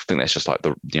 and I think that's just like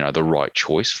the right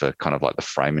choice for kind of like the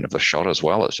framing of the shot as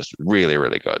well. It's just really,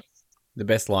 really good. The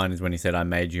best line is when he said, "I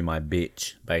made you my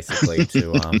bitch," basically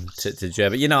to Jur.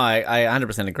 But I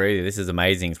 100% agree with you. This is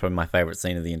amazing. It's probably my favorite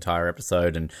scene of the entire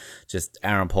episode, and just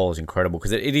Aaron Paul is incredible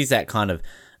because it is that kind of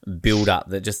build up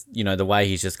that just, the way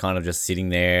he's just kind of just sitting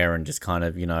there and just kind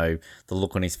of, the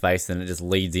look on his face, and it just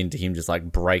leads into him just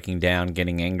like breaking down,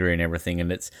 getting angry and everything.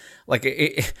 And it's like,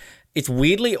 it's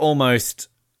weirdly almost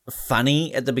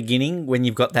funny at the beginning when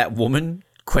you've got that woman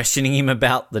questioning him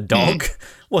about the dog.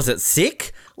 Was it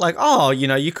sick? Like, oh,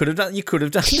 you could have done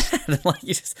that. And like,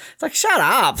 it's like, shut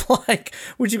up. Like,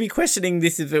 would you be questioning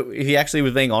this if he actually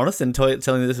was being honest and telling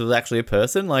you this was actually a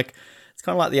person? Like, it's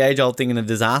kind of like the age-old thing in a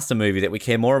disaster movie that we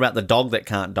care more about the dog that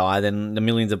can't die than the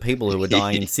millions of people who are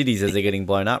dying in cities as they're getting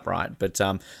blown up, right? But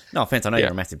no offense, I know you're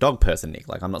a massive dog person, Nick.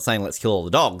 Like, I'm not saying let's kill all the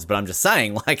dogs, but I'm just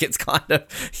saying, like, it's kind of,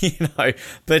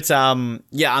 But,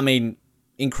 I mean,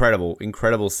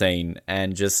 incredible scene,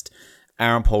 and just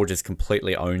Aaron Paul just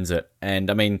completely owns it. And,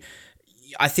 I mean,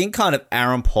 I think kind of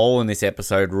Aaron Paul in this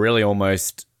episode really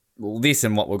almost... this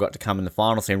and what we've got to come in the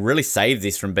final scene really saved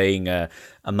this from being a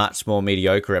much more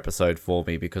mediocre episode for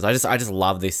me, because I just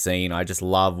love this scene. I just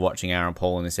love watching Aaron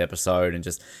Paul in this episode, and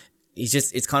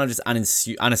it's kind of just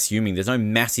unassuming. There's no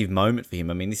massive moment for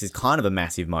him. I mean, this is kind of a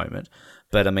massive moment,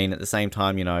 but I mean, at the same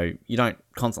time, you don't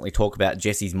constantly talk about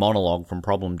Jesse's monologue from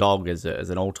Problem Dog as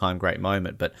an all-time great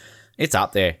moment, but it's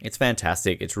up there. It's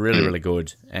fantastic. It's really, really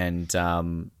good. And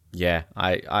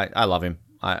I love him.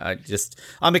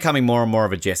 I'm becoming more and more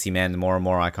of a Jesse man the more and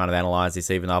more I kind of analyze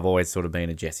this, even though I've always sort of been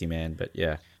a Jesse man, but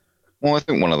yeah. Well, I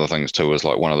think one of the things too is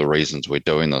like one of the reasons we're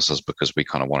doing this is because we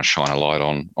kind of want to shine a light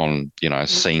on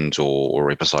scenes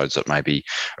or episodes that maybe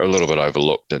are a little bit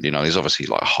overlooked. And there's obviously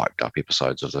like hyped up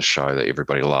episodes of the show that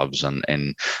everybody loves and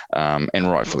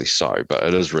rightfully so. But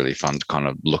it is really fun to kind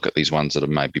of look at these ones that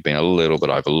have maybe been a little bit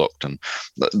overlooked. And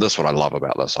that's what I love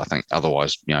about this. I think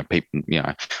otherwise, people,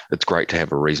 it's great to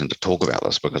have a reason to talk about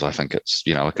this, because I think it's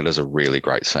like it is a really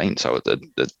great scene. So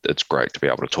it's great to be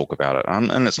able to talk about it.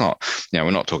 And it's not, we're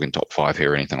not talking top 5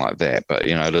 here or anything like that, but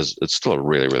it's still a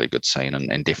really, really good scene,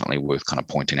 and definitely worth kind of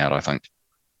pointing out, I think.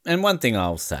 And one thing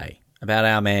I'll say about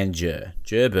our man Jur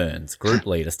Burns, group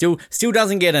leader, still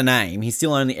doesn't get a name. He's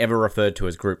still only ever referred to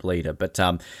as group leader. But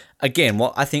again,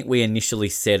 what I think we initially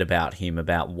said about him,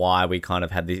 about why we kind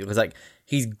of had this, was like,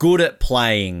 he's good at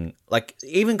playing, like,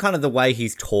 even kind of the way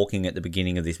he's talking at the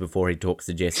beginning of this before he talks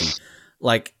to Jesse,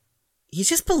 like, he's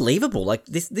just believable. Like,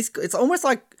 this it's almost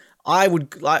like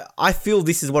I feel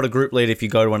this is what a group leader, if you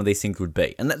go to one of these things, would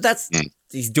be. And that's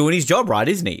he's doing his job right,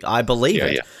 isn't he? I believe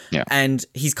it. Yeah. And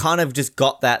he's kind of just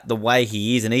got that, the way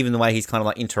he is, and even the way he's kind of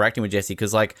like interacting with Jesse,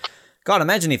 because like, God,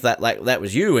 imagine if that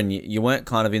was you and you weren't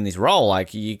kind of in this role.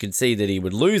 Like, you could see that he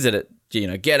would lose it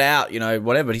at, get out,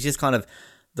 whatever. But he's just kind of,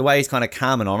 the way he's kind of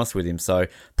calm and honest with him. So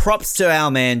props to our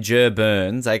man Jur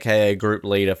Burns, aka group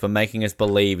leader, for making us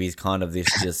believe he's kind of this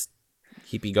just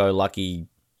hippie-go-lucky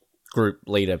group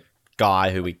leader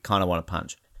guy who we kind of want to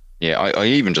punch. Yeah, I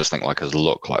even just think like his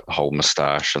look, like the whole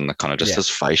moustache and the kind of just his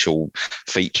facial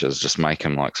features just make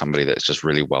him like somebody that's just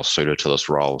really well suited to this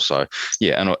role. So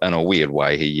yeah, in a weird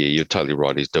way, you're totally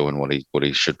right. He's doing what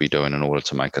he should be doing in order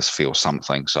to make us feel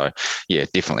something. So yeah,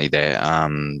 definitely there.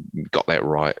 Got that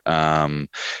right.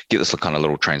 Get this kind of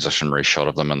little transitionary shot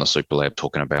of them in the super lab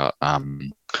talking about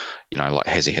like,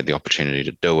 has he had the opportunity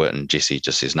to do it? And Jesse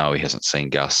just says no, he hasn't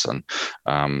seen Gus, and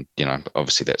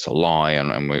obviously that's a lie,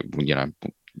 and we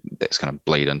that's going to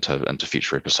bleed into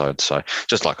future episodes. So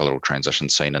just like a little transition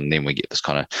scene, and then we get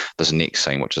this next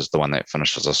scene, which is the one that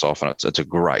finishes us off, and it's a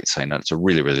great scene. And it's a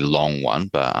really really long one,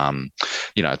 but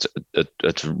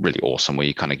it's really awesome where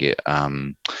you kind of get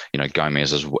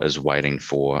Gomez is waiting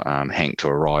for Hank to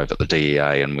arrive at the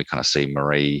DEA, and we kind of see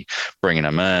Marie bringing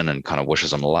him in and kind of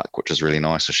wishes him luck, which is really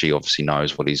nice. So she obviously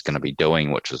knows what he's going to be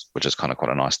doing, which is kind of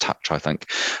quite a nice touch, I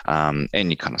think. And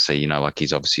you kind of see, like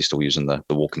he's obviously still using the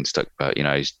walking stick, but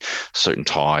he's suit and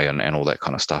tie and all that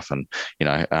kind of stuff, and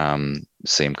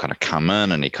see him kind of come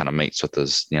in, and he kind of meets with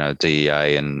his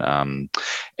DEA and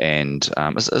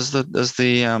is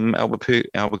the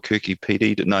Albuquerque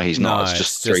PD? No, he's not. It's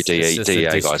just three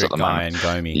DEA guys at the moment.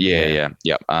 Yeah.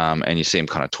 And you see him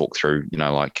kind of talk through,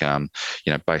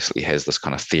 basically has this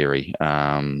kind of theory,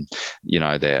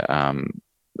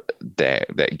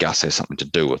 that Gus has something to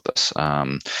do with this,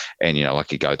 and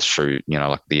like he goes through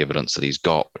like the evidence that he's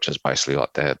got, which is basically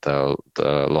like the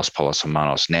Los Polos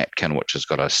Hermanos napkin, which has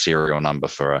got a serial number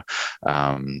for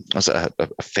a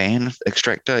fan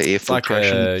extractor, air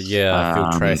filtration,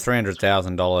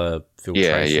 $300,000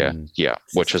 filtration. Yeah,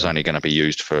 which is only going to be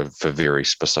used for very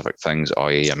specific things,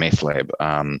 i.e. a meth lab,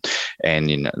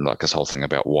 and like this whole thing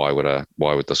about why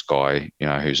would this guy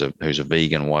who's a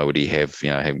vegan, why would he have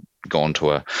gone to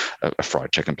a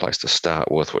fried chicken place to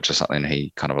start with, which is something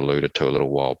he kind of alluded to a little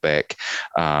while back,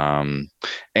 and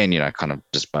kind of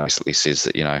just basically says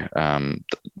that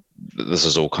this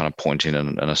is all kind of pointing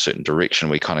in a certain direction.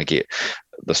 We kind of get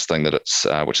this thing that it's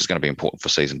which is going to be important for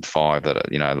season 5, that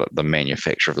the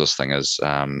manufacturer of this thing is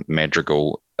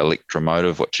Madrigal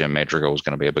Electromotive, which Madrigal is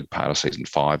going to be a big part of season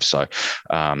 5. So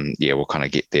we'll kind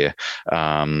of get there.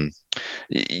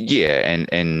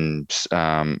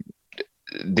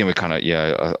 Then we kind of,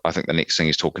 I think the next thing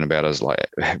he's talking about is like,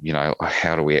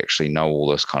 how do we actually know all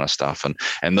this kind of stuff?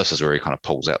 And this is where he kind of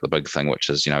pulls out the big thing, which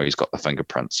is, he's got the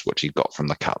fingerprints, which he got from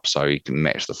the cup. So he can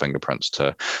match the fingerprints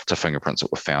to fingerprints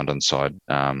that were found inside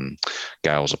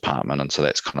Gail's apartment. And so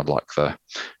that's kind of like the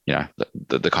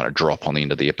kind of drop on the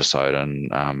end of the episode.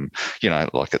 And,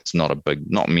 like it's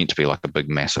not meant to be like a big,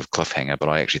 massive cliffhanger, but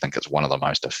I actually think it's one of the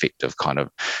most effective kind of,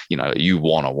 you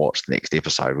want to watch the next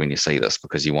episode when you see this,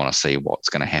 because you want to see what's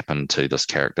going to happen to this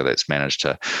character that's managed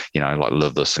to, like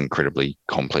live this incredibly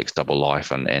complex double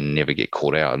life and never get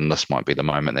caught out. And this might be the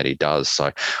moment that he does.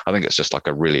 So I think it's just like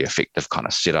a really effective kind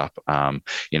of setup.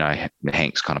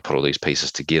 Hank's kind of put all these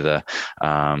pieces together.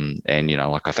 And,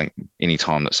 like I think any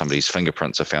time that somebody's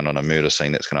fingerprints are found on a murder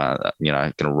scene, that's going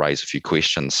to raise a few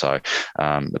questions. So,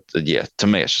 to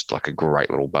me, it's just like a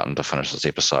great little button to finish this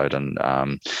episode, and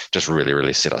just really,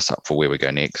 really set us up for where we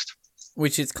go next.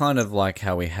 Which is kind of like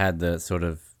how we had the sort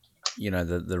of,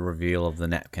 the reveal of the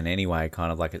napkin anyway,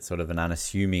 kind of like it's sort of an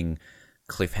unassuming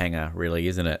cliffhanger, really,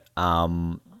 isn't it?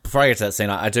 Before I get to that scene,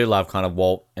 I do love kind of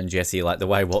Walt and Jesse, like the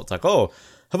way Walt's like, oh,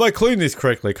 have I cleaned this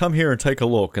correctly? Come here and take a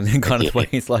look. And then kind of when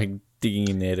he's like digging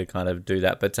in there to kind of do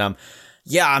that. But I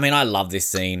love this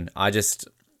scene.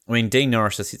 Dean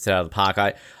Norris just hits it out of the park.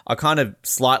 I kind of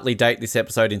slightly date this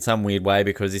episode in some weird way,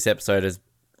 because this episode is,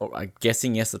 I'm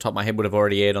guessing, yes, the top of my head would have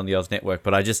already aired on the Oz Network,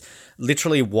 but I just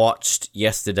literally watched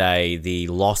yesterday the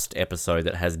Lost episode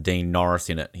that has Dean Norris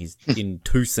in it. He's in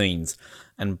 2 scenes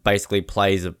and basically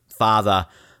plays a father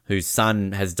whose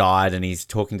son has died, and he's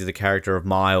talking to the character of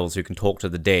Miles, who can talk to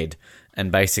the dead,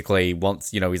 and basically wants,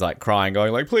 he's like crying,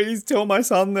 going like, please tell my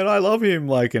son that I love him.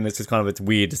 Like, and it's just kind of, it's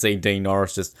weird to see Dean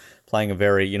Norris just playing a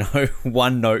very,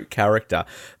 one-note character.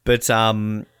 But, I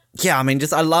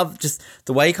love just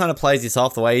the way he kind of plays this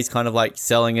off, the way he's kind of like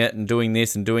selling it and doing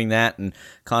this and doing that, and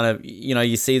kind of,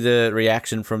 you see the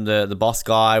reaction from the boss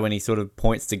guy when he sort of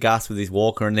points to Gus with his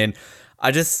walker, and then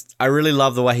I really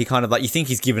love the way he kind of like, you think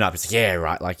he's given up. It's like, yeah,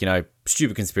 right, like,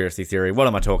 stupid conspiracy theory. What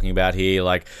am I talking about here?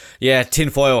 Like, yeah,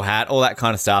 tinfoil hat, all that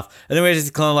kind of stuff. And then we're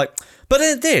just kind of like, but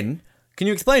then, can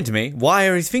you explain to me, why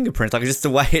are his fingerprints? Like, just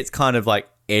the way it's kind of like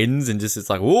ends, and just,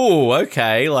 it's like, oh,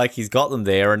 okay, like he's got them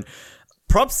there. And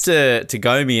props to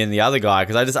Gomi and the other guy,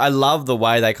 because I love the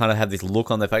way they kind of have this look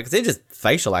on their face, because they're just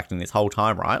facial acting this whole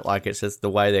time, right? Like, it's just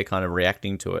the way they're kind of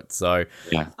reacting to it. So,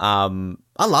 yeah.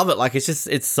 I love it. Like,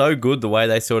 it's so good the way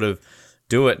they sort of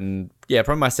do it. And yeah,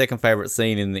 probably my second favorite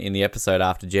scene in the episode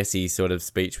after Jesse's sort of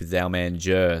speech with our man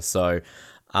Jer. So,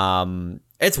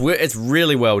 it's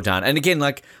really well done. And again,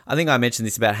 like, I think I mentioned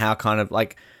this about how kind of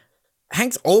like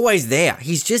Hank's always there.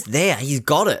 He's just there. He's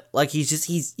got it. Like,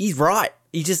 he's right.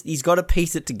 He's got to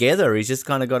piece it together. He's just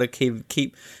kind of got to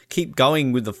keep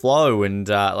going with the flow, and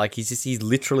he's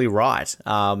literally right.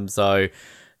 So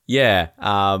Yeah.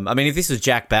 I mean, if this was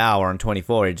Jack Bauer on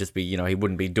 24, he'd just be, he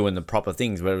wouldn't be doing the proper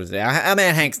things. Whereas our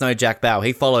man Hank's no Jack Bauer.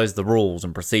 He follows the rules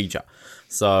and procedure.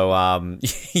 So,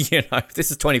 if this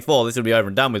is 24, this would be over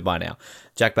and done with by now.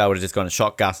 Jack Bauer would have just gone and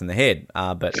shot Gus in the head,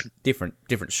 but different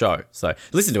show. So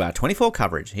listen to our 24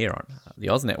 coverage here on the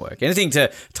Oz Network. Anything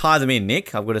to tie them in,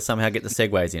 Nick? I've got to somehow get the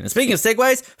segues in. And speaking of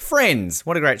segues, Friends.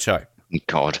 What a great show.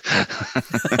 God.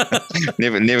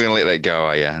 never going to let that go,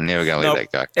 are you? Never going to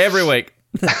let that go. Every week.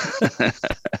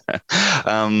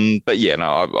 But yeah,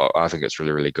 no, I think it's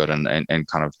really, really good and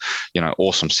kind of,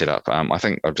 awesome setup. I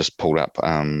think I've just pulled up,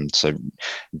 so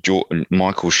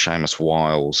Michael Seamus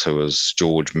Wiles, who is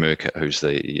George Murcutt, who's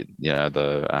the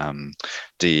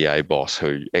DEA boss,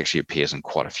 who actually appears in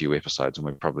quite a few episodes, and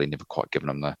we've probably never quite given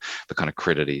him the kind of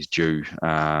credit he's due.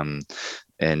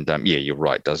 Yeah, you're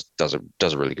right. Does a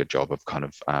really good job of kind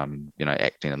of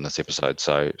acting in this episode.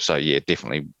 So yeah,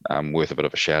 definitely worth a bit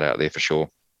of a shout out there for sure.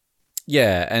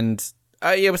 Yeah, and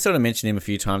we sort of mentioned him a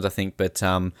few times, I think, but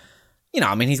I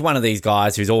mean, he's one of these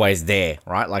guys who's always there,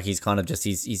 right? Like he's kind of just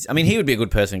he's. I mean, he would be a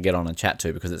good person to get on and chat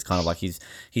to because it's kind of like he's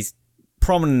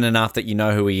prominent enough that you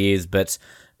know who he is, but.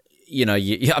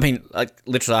 I mean, like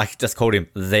literally, I just called him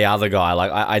the other guy. Like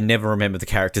I never remember the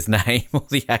character's name or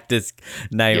the actor's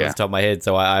name off the top of my head,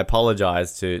 so I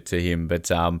apologize to him. But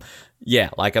yeah,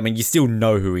 like I mean, you still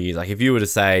know who he is. Like if you were to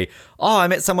say, "Oh, I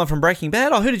met someone from Breaking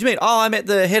Bad," "Oh, who did you meet?" "Oh, I met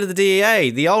the head of the DEA,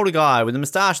 the older guy with the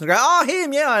moustache," and they go, "Oh,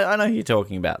 him, yeah, I know who you're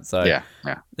talking about." So yeah,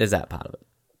 there's that part of it.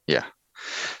 Yeah.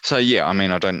 So, yeah, I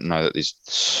mean, I don't know that there's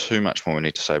too much more we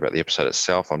need to say about the episode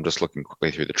itself. I'm just looking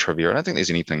quickly through the trivia. I don't think there's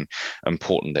anything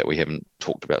important that we haven't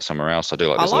talked about somewhere else. I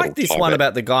like this one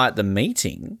about the guy at the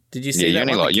meeting. Did you see that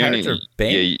one?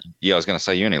 Ben? Yeah, I was going to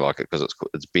say you only like it because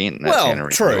it's Ben.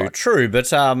 That's true. But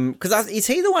because is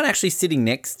he the one actually sitting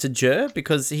next to Jer?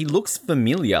 Because he looks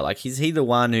familiar. Like, is he the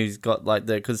one who's got like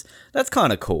because that's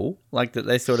kind of cool. Like that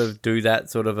they sort of do that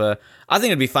sort of a. I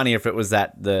think it'd be funny if it was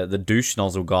the douche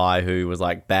nozzle guy who was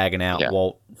like bagging out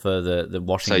Walt for the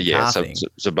washing the car thing.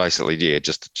 So basically,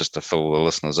 just to fill the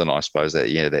listeners in, I suppose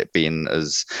that Ben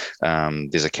is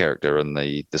there's a character in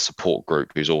the support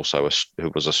group who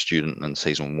was a student in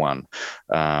season 1,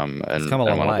 and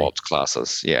one of Walt's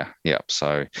classes. Yeah.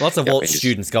 So lots of Walt's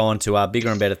students go on to bigger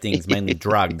and better things, mainly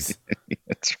drugs.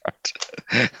 That's right.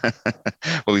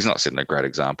 Well, he's not setting a great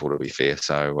example, to be fair.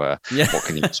 So what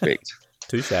can you expect?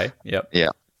 Touche. Yep. Yeah.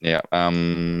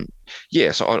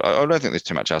 So I don't think there's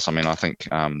too much else. I mean, I think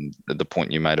the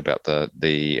point you made about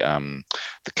the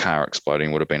car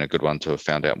exploding would have been a good one to have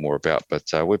found out more about, but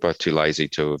we're both too lazy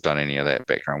to have done any of that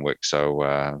background work,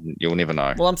 so you'll never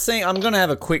know. Well, I'm going to have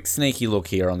a quick sneaky look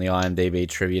here on the IMDb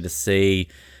trivia to see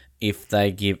if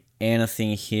they give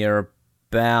anything here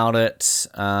about it.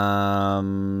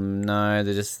 No,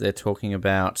 they're talking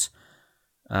about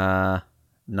no.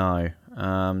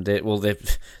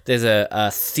 There's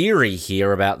a theory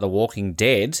here about The Walking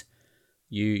Dead.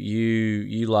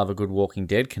 You love a good Walking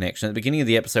Dead connection. At the beginning of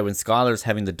the episode, when Skylar is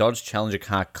having the Dodge Challenger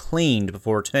car cleaned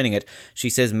before returning it, she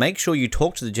says, "Make sure you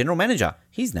talk to the general manager.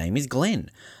 His name is Glenn."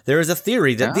 There is a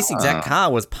theory that this exact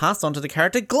car was passed on to the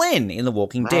character Glenn in The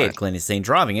Walking Dead. Glenn is seen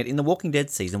driving it in The Walking Dead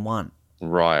season 1.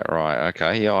 Right.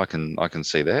 Okay. Yeah, I can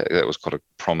see that. That was quite a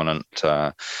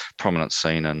prominent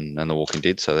scene in The Walking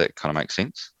Dead, so that kind of makes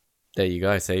sense. There you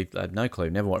go. See, I had no clue.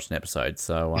 Never watched an episode,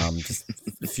 so just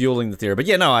fueling the theory. But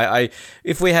yeah, no, I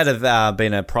if we had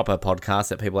been a proper podcast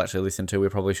that people actually listen to, we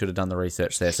probably should have done the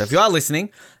research there. So if you are listening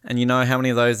and you know how many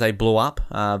of those they blew up,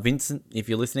 Vincent, if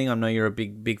you're listening, I know you're a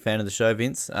big fan of the show,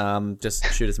 Vince. Just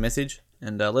shoot us a message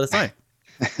and let us know.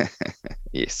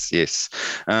 Yes.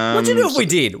 What'd you do if we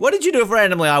did? What did you do if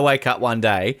randomly I wake up one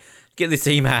day, get this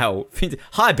email?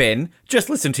 "Hi, Ben. Just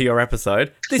listen to your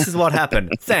episode. This is what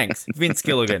happened. Thanks, Vince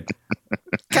Gilligan."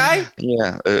 Okay?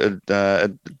 Yeah, it'd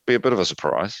be a bit of a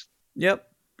surprise. Yep.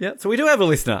 So we do have a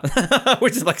listener,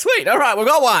 which is like, sweet. All right, we've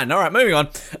got one. All right, moving on.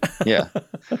 Yeah.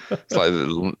 It's like,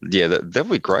 that'd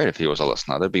be great if he was a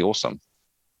listener. That'd be awesome.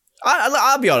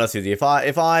 I'll be honest with you.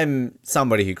 If I'm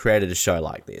somebody who created a show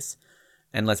like this,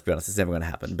 and let's be honest, it's never going to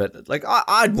happen. But like,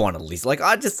 I'd want to listen. Like,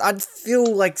 I'd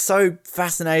feel like so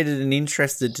fascinated and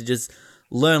interested to just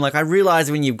learn. Like, I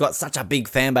realize when you've got such a big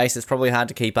fan base, it's probably hard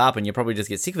to keep up, and you probably just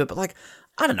get sick of it. But like,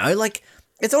 I don't know. Like,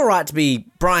 it's all right to be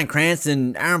Bryan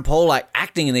Cranston, Aaron Paul, like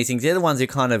acting in these things. They're the ones who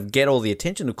kind of get all the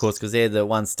attention, of course, because they're the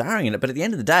ones starring in it. But at the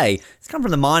end of the day, it's come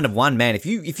from the mind of one man. If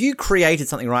you created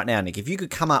something right now, Nick, if you could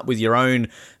come up with your own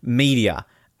media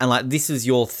and like this is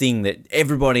your thing that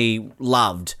everybody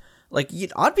loved. Like,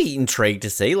 I'd be intrigued to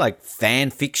see, like, fan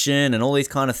fiction and all these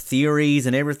kind of theories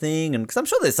and everything. And because I'm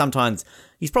sure there's sometimes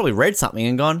he's probably read something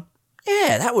and gone,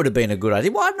 Yeah, that would have been a good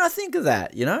idea. Why didn't I think of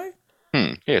that, you know?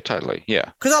 Yeah, totally.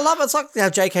 Yeah. Because I love it. It's like how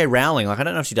J.K. Rowling, like, I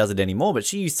don't know if she does it anymore, but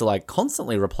she used to, like,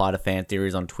 constantly reply to fan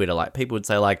theories on Twitter. Like, people would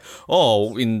say, like,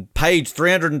 oh, in page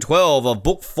 312 of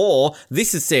book 4,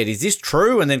 this is said. Is this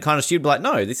true? And then kind of she'd be like,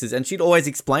 no, this is... And she'd always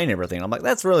explain everything. I'm like,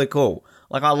 that's really cool.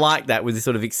 Like, I like that with this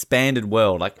sort of expanded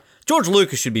world. Like, George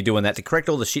Lucas should be doing that to correct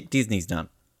all the shit Disney's done.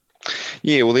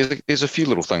 Yeah, well, there's a few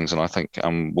little things, and I think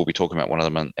we'll be talking about one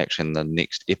of them actually in the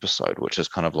next episode, which is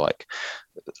kind of like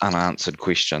unanswered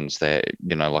questions that,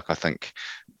 you know, like I think,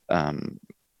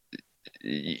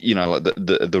 you know, like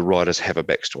the writers have a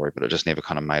backstory, but it just never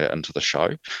kind of made it into the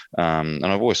show. And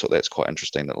I've always thought that's quite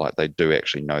interesting that like they do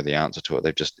actually know the answer to it.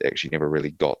 They've just actually never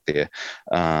really got there.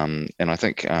 And I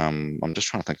think I'm just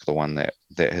trying to think of the one that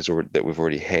we've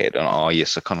already had. And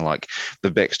yes, so kind of like the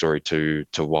backstory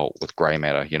to Walt with grey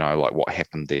matter. You know, like what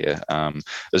happened there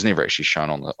is never actually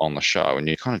shown on the show, and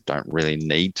you kind of don't really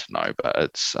need to know. But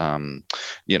it's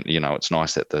you know, it's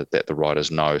nice that the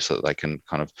writers know, so that they can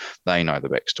they know the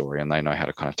backstory and they know how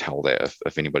to kind of tell that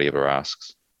if anybody ever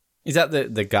asks. Is that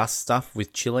the Gus stuff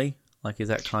with Chile? Like, is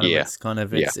that kind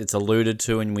of it's alluded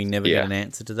to, and we never get an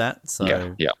answer to that?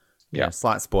 So yeah.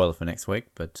 Slight spoiler for next week,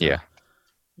 but yeah.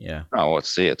 Oh,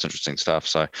 it's interesting stuff.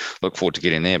 So look forward to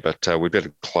getting there, but we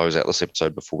better close out this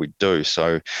episode before we do.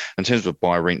 So in terms of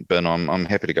buy, rent, bin, I'm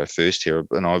happy to go first here,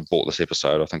 and I've bought this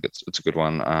episode. I think it's a good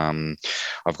one.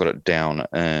 I've got it down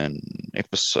in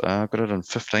episode. I've got it in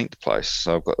 15th place.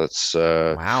 So I've got it's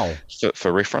wow.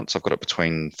 For reference, I've got it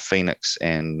between Phoenix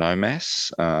and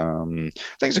Nomass. I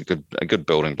think it's a good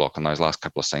building block, and those last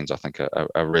couple of scenes I think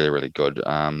are really, really good.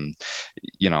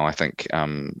 You know, I think.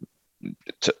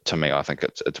 To me, I think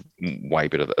it's way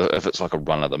better. If it's like a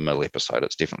run-of-the-mill episode,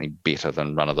 it's definitely better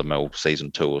than run-of-the-mill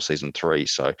season 2 or season 3.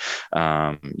 So,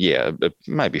 it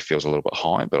maybe feels a little bit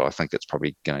high, but I think it's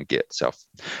probably going to get itself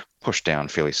pushed down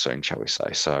fairly soon, shall we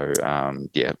say. So,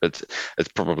 it's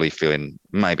probably feeling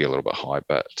maybe a little bit high,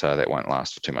 but that won't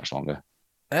last for too much longer.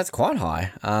 That's quite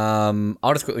high.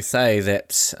 I'll just quickly say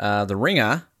that The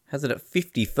Ringer has it at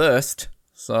 51st.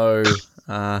 So...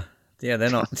 yeah,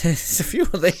 they're not. There's a few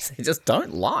of these they just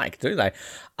don't like, do they?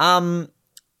 I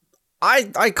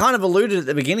kind of alluded at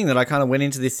the beginning that I kind of went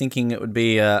into this thinking it would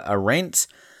be a rent.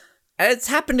 It's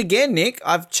happened again, Nick.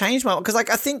 I've changed my... Because,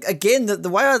 like, I think, again, the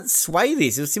way I sway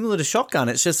this is similar to Shotgun.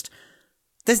 It's just...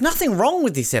 There's nothing wrong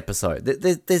with this episode.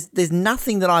 There's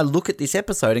nothing that I look at this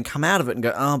episode and come out of it and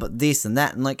go, oh, but this and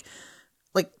that. And, like,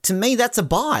 to me, that's a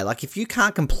buy. Like, if you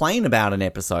can't complain about an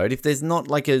episode, if there's not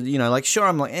like a, you know, like, sure,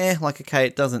 I'm like, okay,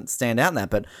 it doesn't stand out in that,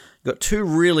 but you've got 2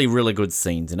 really, really good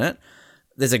scenes in it.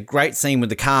 There's a great scene with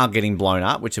the car getting blown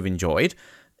up, which I've enjoyed.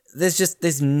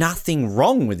 There's nothing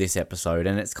wrong with this episode,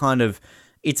 and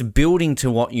it's building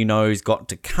to what you know's got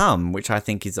to come, which I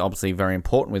think is obviously very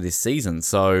important with this season.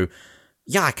 So,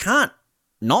 yeah, I can't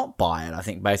not buy it, I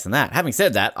think, based on that. Having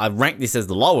said that, I've ranked this as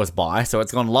the lowest buy, so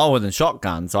it's gone lower than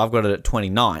Shotgun, so I've got it at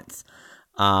 29th.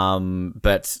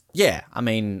 But yeah, I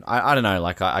mean, I don't know,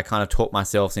 like I kind of talked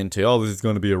myself into, this is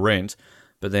going to be a rent,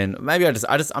 but then maybe I'm just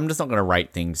not going to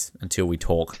rate things until we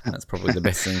talk. That's probably the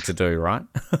best thing to do, right?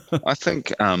 I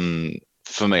think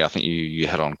for me, I think you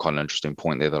hit on quite an interesting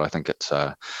point there that I think it's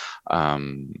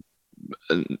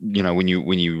you know, when you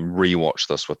rewatch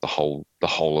this with the whole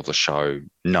of the show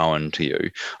known to you,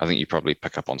 I think you probably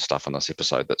pick up on stuff in this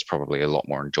episode that's probably a lot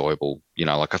more enjoyable. You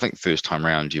know, like I think first time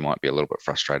round you might be a little bit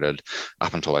frustrated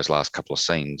up until those last couple of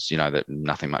scenes, you know, that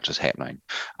nothing much is happening,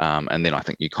 and then I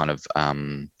think you kind of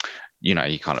you know,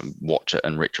 you kind of watch it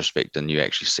in retrospect and you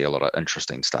actually see a lot of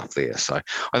interesting stuff there. So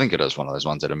I think it is one of those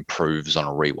ones that improves on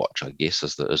a rewatch, I guess,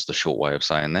 is the short way of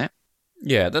saying that.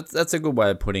 Yeah, that's a good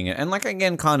way of putting it. And like,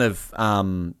 again, kind of,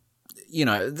 you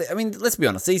know, I mean, let's be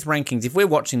honest, these rankings, if we're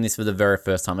watching this for the very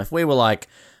first time, if we were like,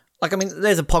 I mean,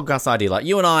 there's a podcast idea, like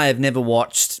you and I have never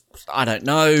watched, I don't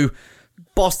know,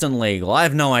 Boston Legal. I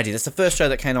have no idea. That's the first show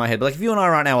that came to my head. But like, if you and I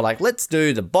right now were like, let's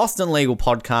do the Boston Legal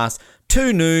podcast,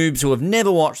 2 noobs who have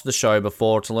never watched the show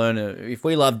before to learn if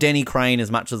we love Denny Crane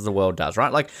as much as the world does,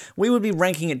 right? Like, we would be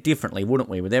ranking it differently, wouldn't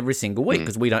we, with every single week,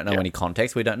 because we don't know any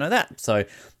context. We don't know that. So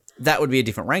that would be a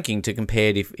different ranking to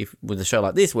compared if with a show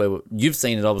like this, where you've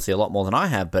seen it obviously a lot more than I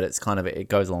have, but it's kind of, it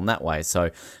goes along that way.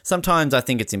 So sometimes I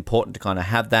think it's important to kind of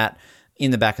have that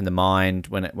in the back of the mind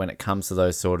when it comes to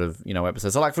those sort of, you know,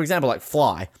 episodes. So like, for example, like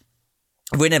Fly,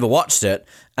 if we never watched it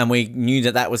and we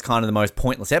knew that was kind of the most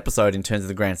pointless episode in terms of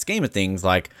the grand scheme of things,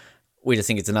 like, we just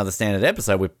think it's another standard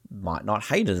episode, we might not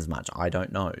hate it as much. I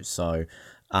don't know. So,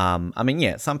 I mean,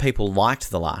 yeah, some people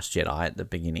liked The Last Jedi at the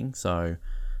beginning, so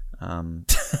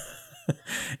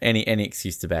any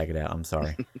excuse to bag it out. I'm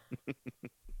sorry.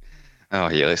 Oh,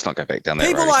 yeah, let's not go back down that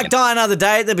People road like again. Die Another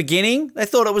Day at the beginning. They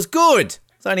thought it was good.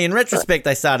 It's only in retrospect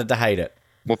they started to hate it.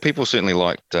 Well, people certainly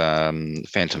liked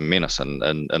Phantom Menace in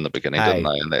the beginning, Hey, didn't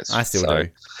they? And I still do.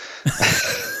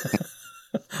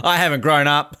 I haven't grown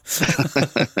up.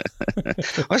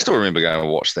 I still remember going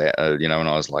to watch that, when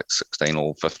I was like 16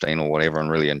 or 15 or whatever, and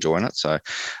really enjoying it. So,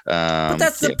 but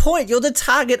that's the point. You're the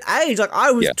target age. Like,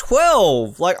 I was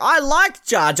 12. Like, I liked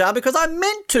Jar Jar because I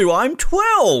meant to. I'm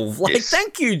 12. Like,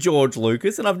 thank you, George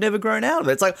Lucas, and I've never grown out of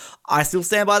it. It's like, I still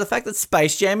stand by the fact that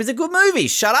Space Jam is a good movie.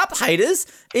 Shut up, haters.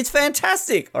 It's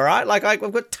fantastic, all right? Like,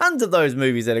 I've got tons of those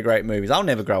movies that are great movies. I'll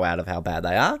never grow out of how bad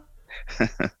they are.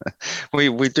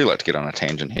 we do like to get on a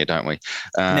tangent here, don't we?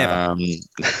 Never.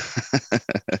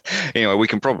 Anyway, we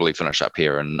can probably finish up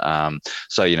here, and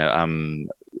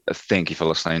thank you for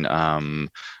listening.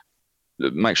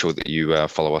 Make sure that you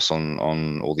follow us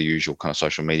on all the usual kind of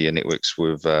social media networks.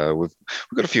 We've got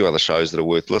a few other shows that are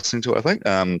worth listening to, I think.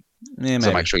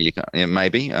 So make sure you can,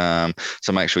 maybe.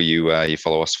 So make sure you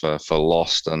follow us for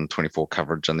Lost and 24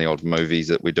 coverage and the odd movies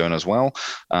that we're doing as well.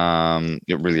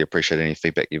 You really appreciate any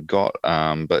feedback you've got.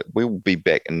 But we'll be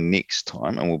back next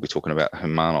time, and we'll be talking about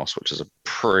Hermanos, which is a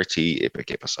pretty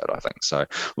epic episode, I think. So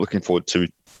looking forward to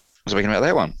speaking about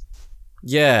that one.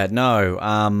 Yeah,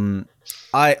 no.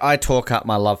 I talk up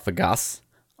my love for Gus.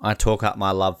 I talk up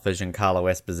my love for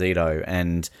Giancarlo Esposito.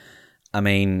 And, I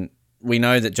mean, we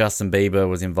know that Justin Bieber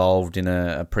was involved in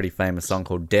a pretty famous song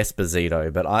called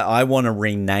Desposito, but I want to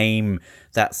rename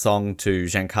that song to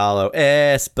Giancarlo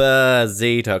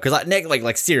Esposito. Because,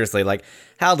 like seriously, like,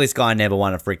 how this guy never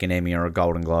won a freaking Emmy or a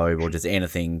Golden Globe or just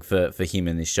anything for him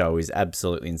in this show is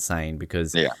absolutely insane,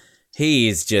 because he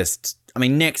is just... I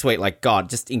mean, next week, like, God,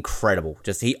 just incredible.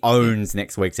 Just, he owns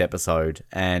next week's episode.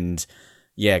 And,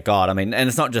 yeah, God, I mean, and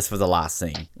it's not just for the last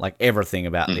scene. Like, everything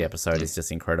about the episode is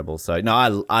just incredible. So,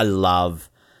 no, I love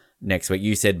next week.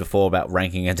 You said before about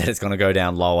ranking it that it's going to go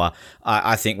down lower.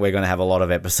 I think we're going to have a lot of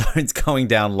episodes going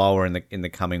down lower in the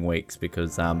coming weeks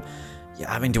because, I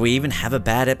mean, do we even have a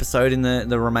bad episode in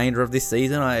the remainder of this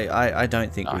season? I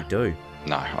don't think we do.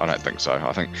 No, I don't think so.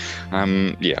 I think,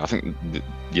 I think,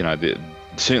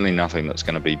 certainly nothing that's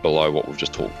going to be below what we've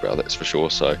just talked about, that's for sure.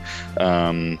 So,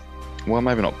 well,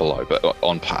 maybe not below, but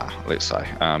on par, let's say.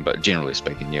 But generally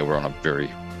speaking, we're on a very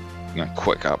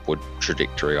quick upward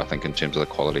trajectory, I think, in terms of the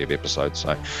quality of episodes.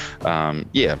 So,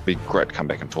 it'd be great to come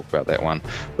back and talk about that one.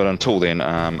 But until then,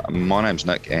 my name's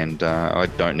Nick, and I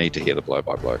don't need to hear the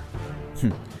blow-by-blow.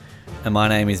 And my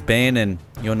name is Ben, and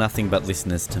you're nothing but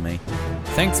listeners to me.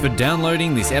 Thanks for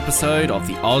downloading this episode of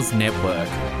the Oz Network.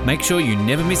 Make sure you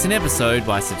never miss an episode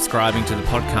by subscribing to the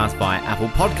podcast via Apple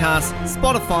Podcasts,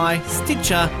 Spotify,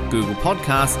 Stitcher, Google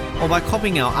Podcasts, or by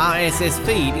copying our RSS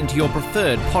feed into your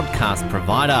preferred podcast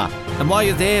provider. And while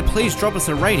you're there, please drop us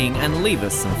a rating and leave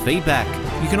us some feedback.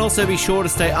 You can also be sure to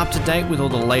stay up to date with all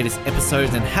the latest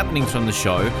episodes and happenings from the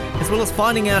show, as well as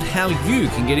finding out how you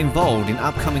can get involved in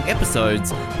upcoming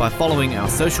episodes by following our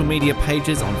social media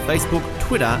pages on Facebook,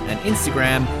 Twitter, and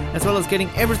Instagram, as well as getting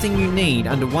everything you need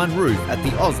under one roof at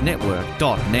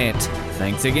theoznetwork.net.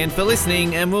 Thanks again for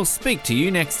listening, and we'll speak to you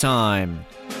next time.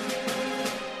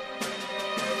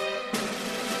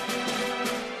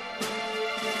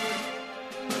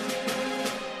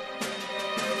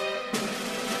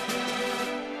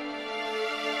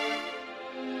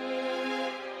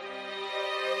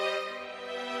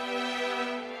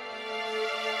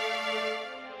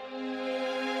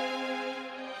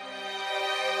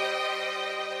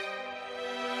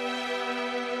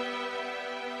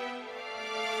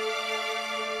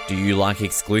 Do you like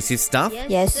exclusive stuff?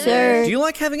 Yes, sir. Do you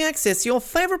like having access to your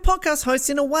favourite podcast hosts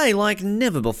in a way like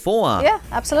never before? Yeah,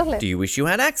 absolutely. Do you wish you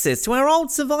had access to our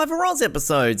old Survivor Oz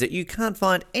episodes that you can't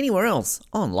find anywhere else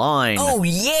online? Oh,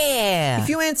 yeah! If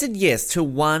you answered yes to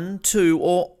one, two,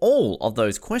 or all of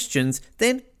those questions,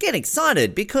 then get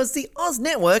excited because the Oz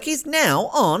Network is now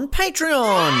on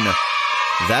Patreon.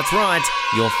 That's right,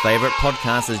 your favourite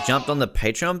podcast has jumped on the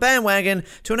Patreon bandwagon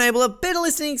to enable a better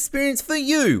listening experience for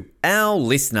you, our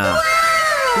listener.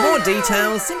 For more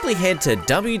details, simply head to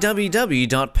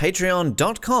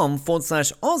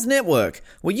www.patreon.com/OzNetwork,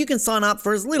 where you can sign up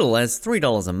for as little as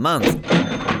 $3 a month.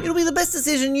 It'll be the best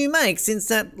decision you make since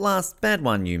that last bad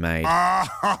one you made.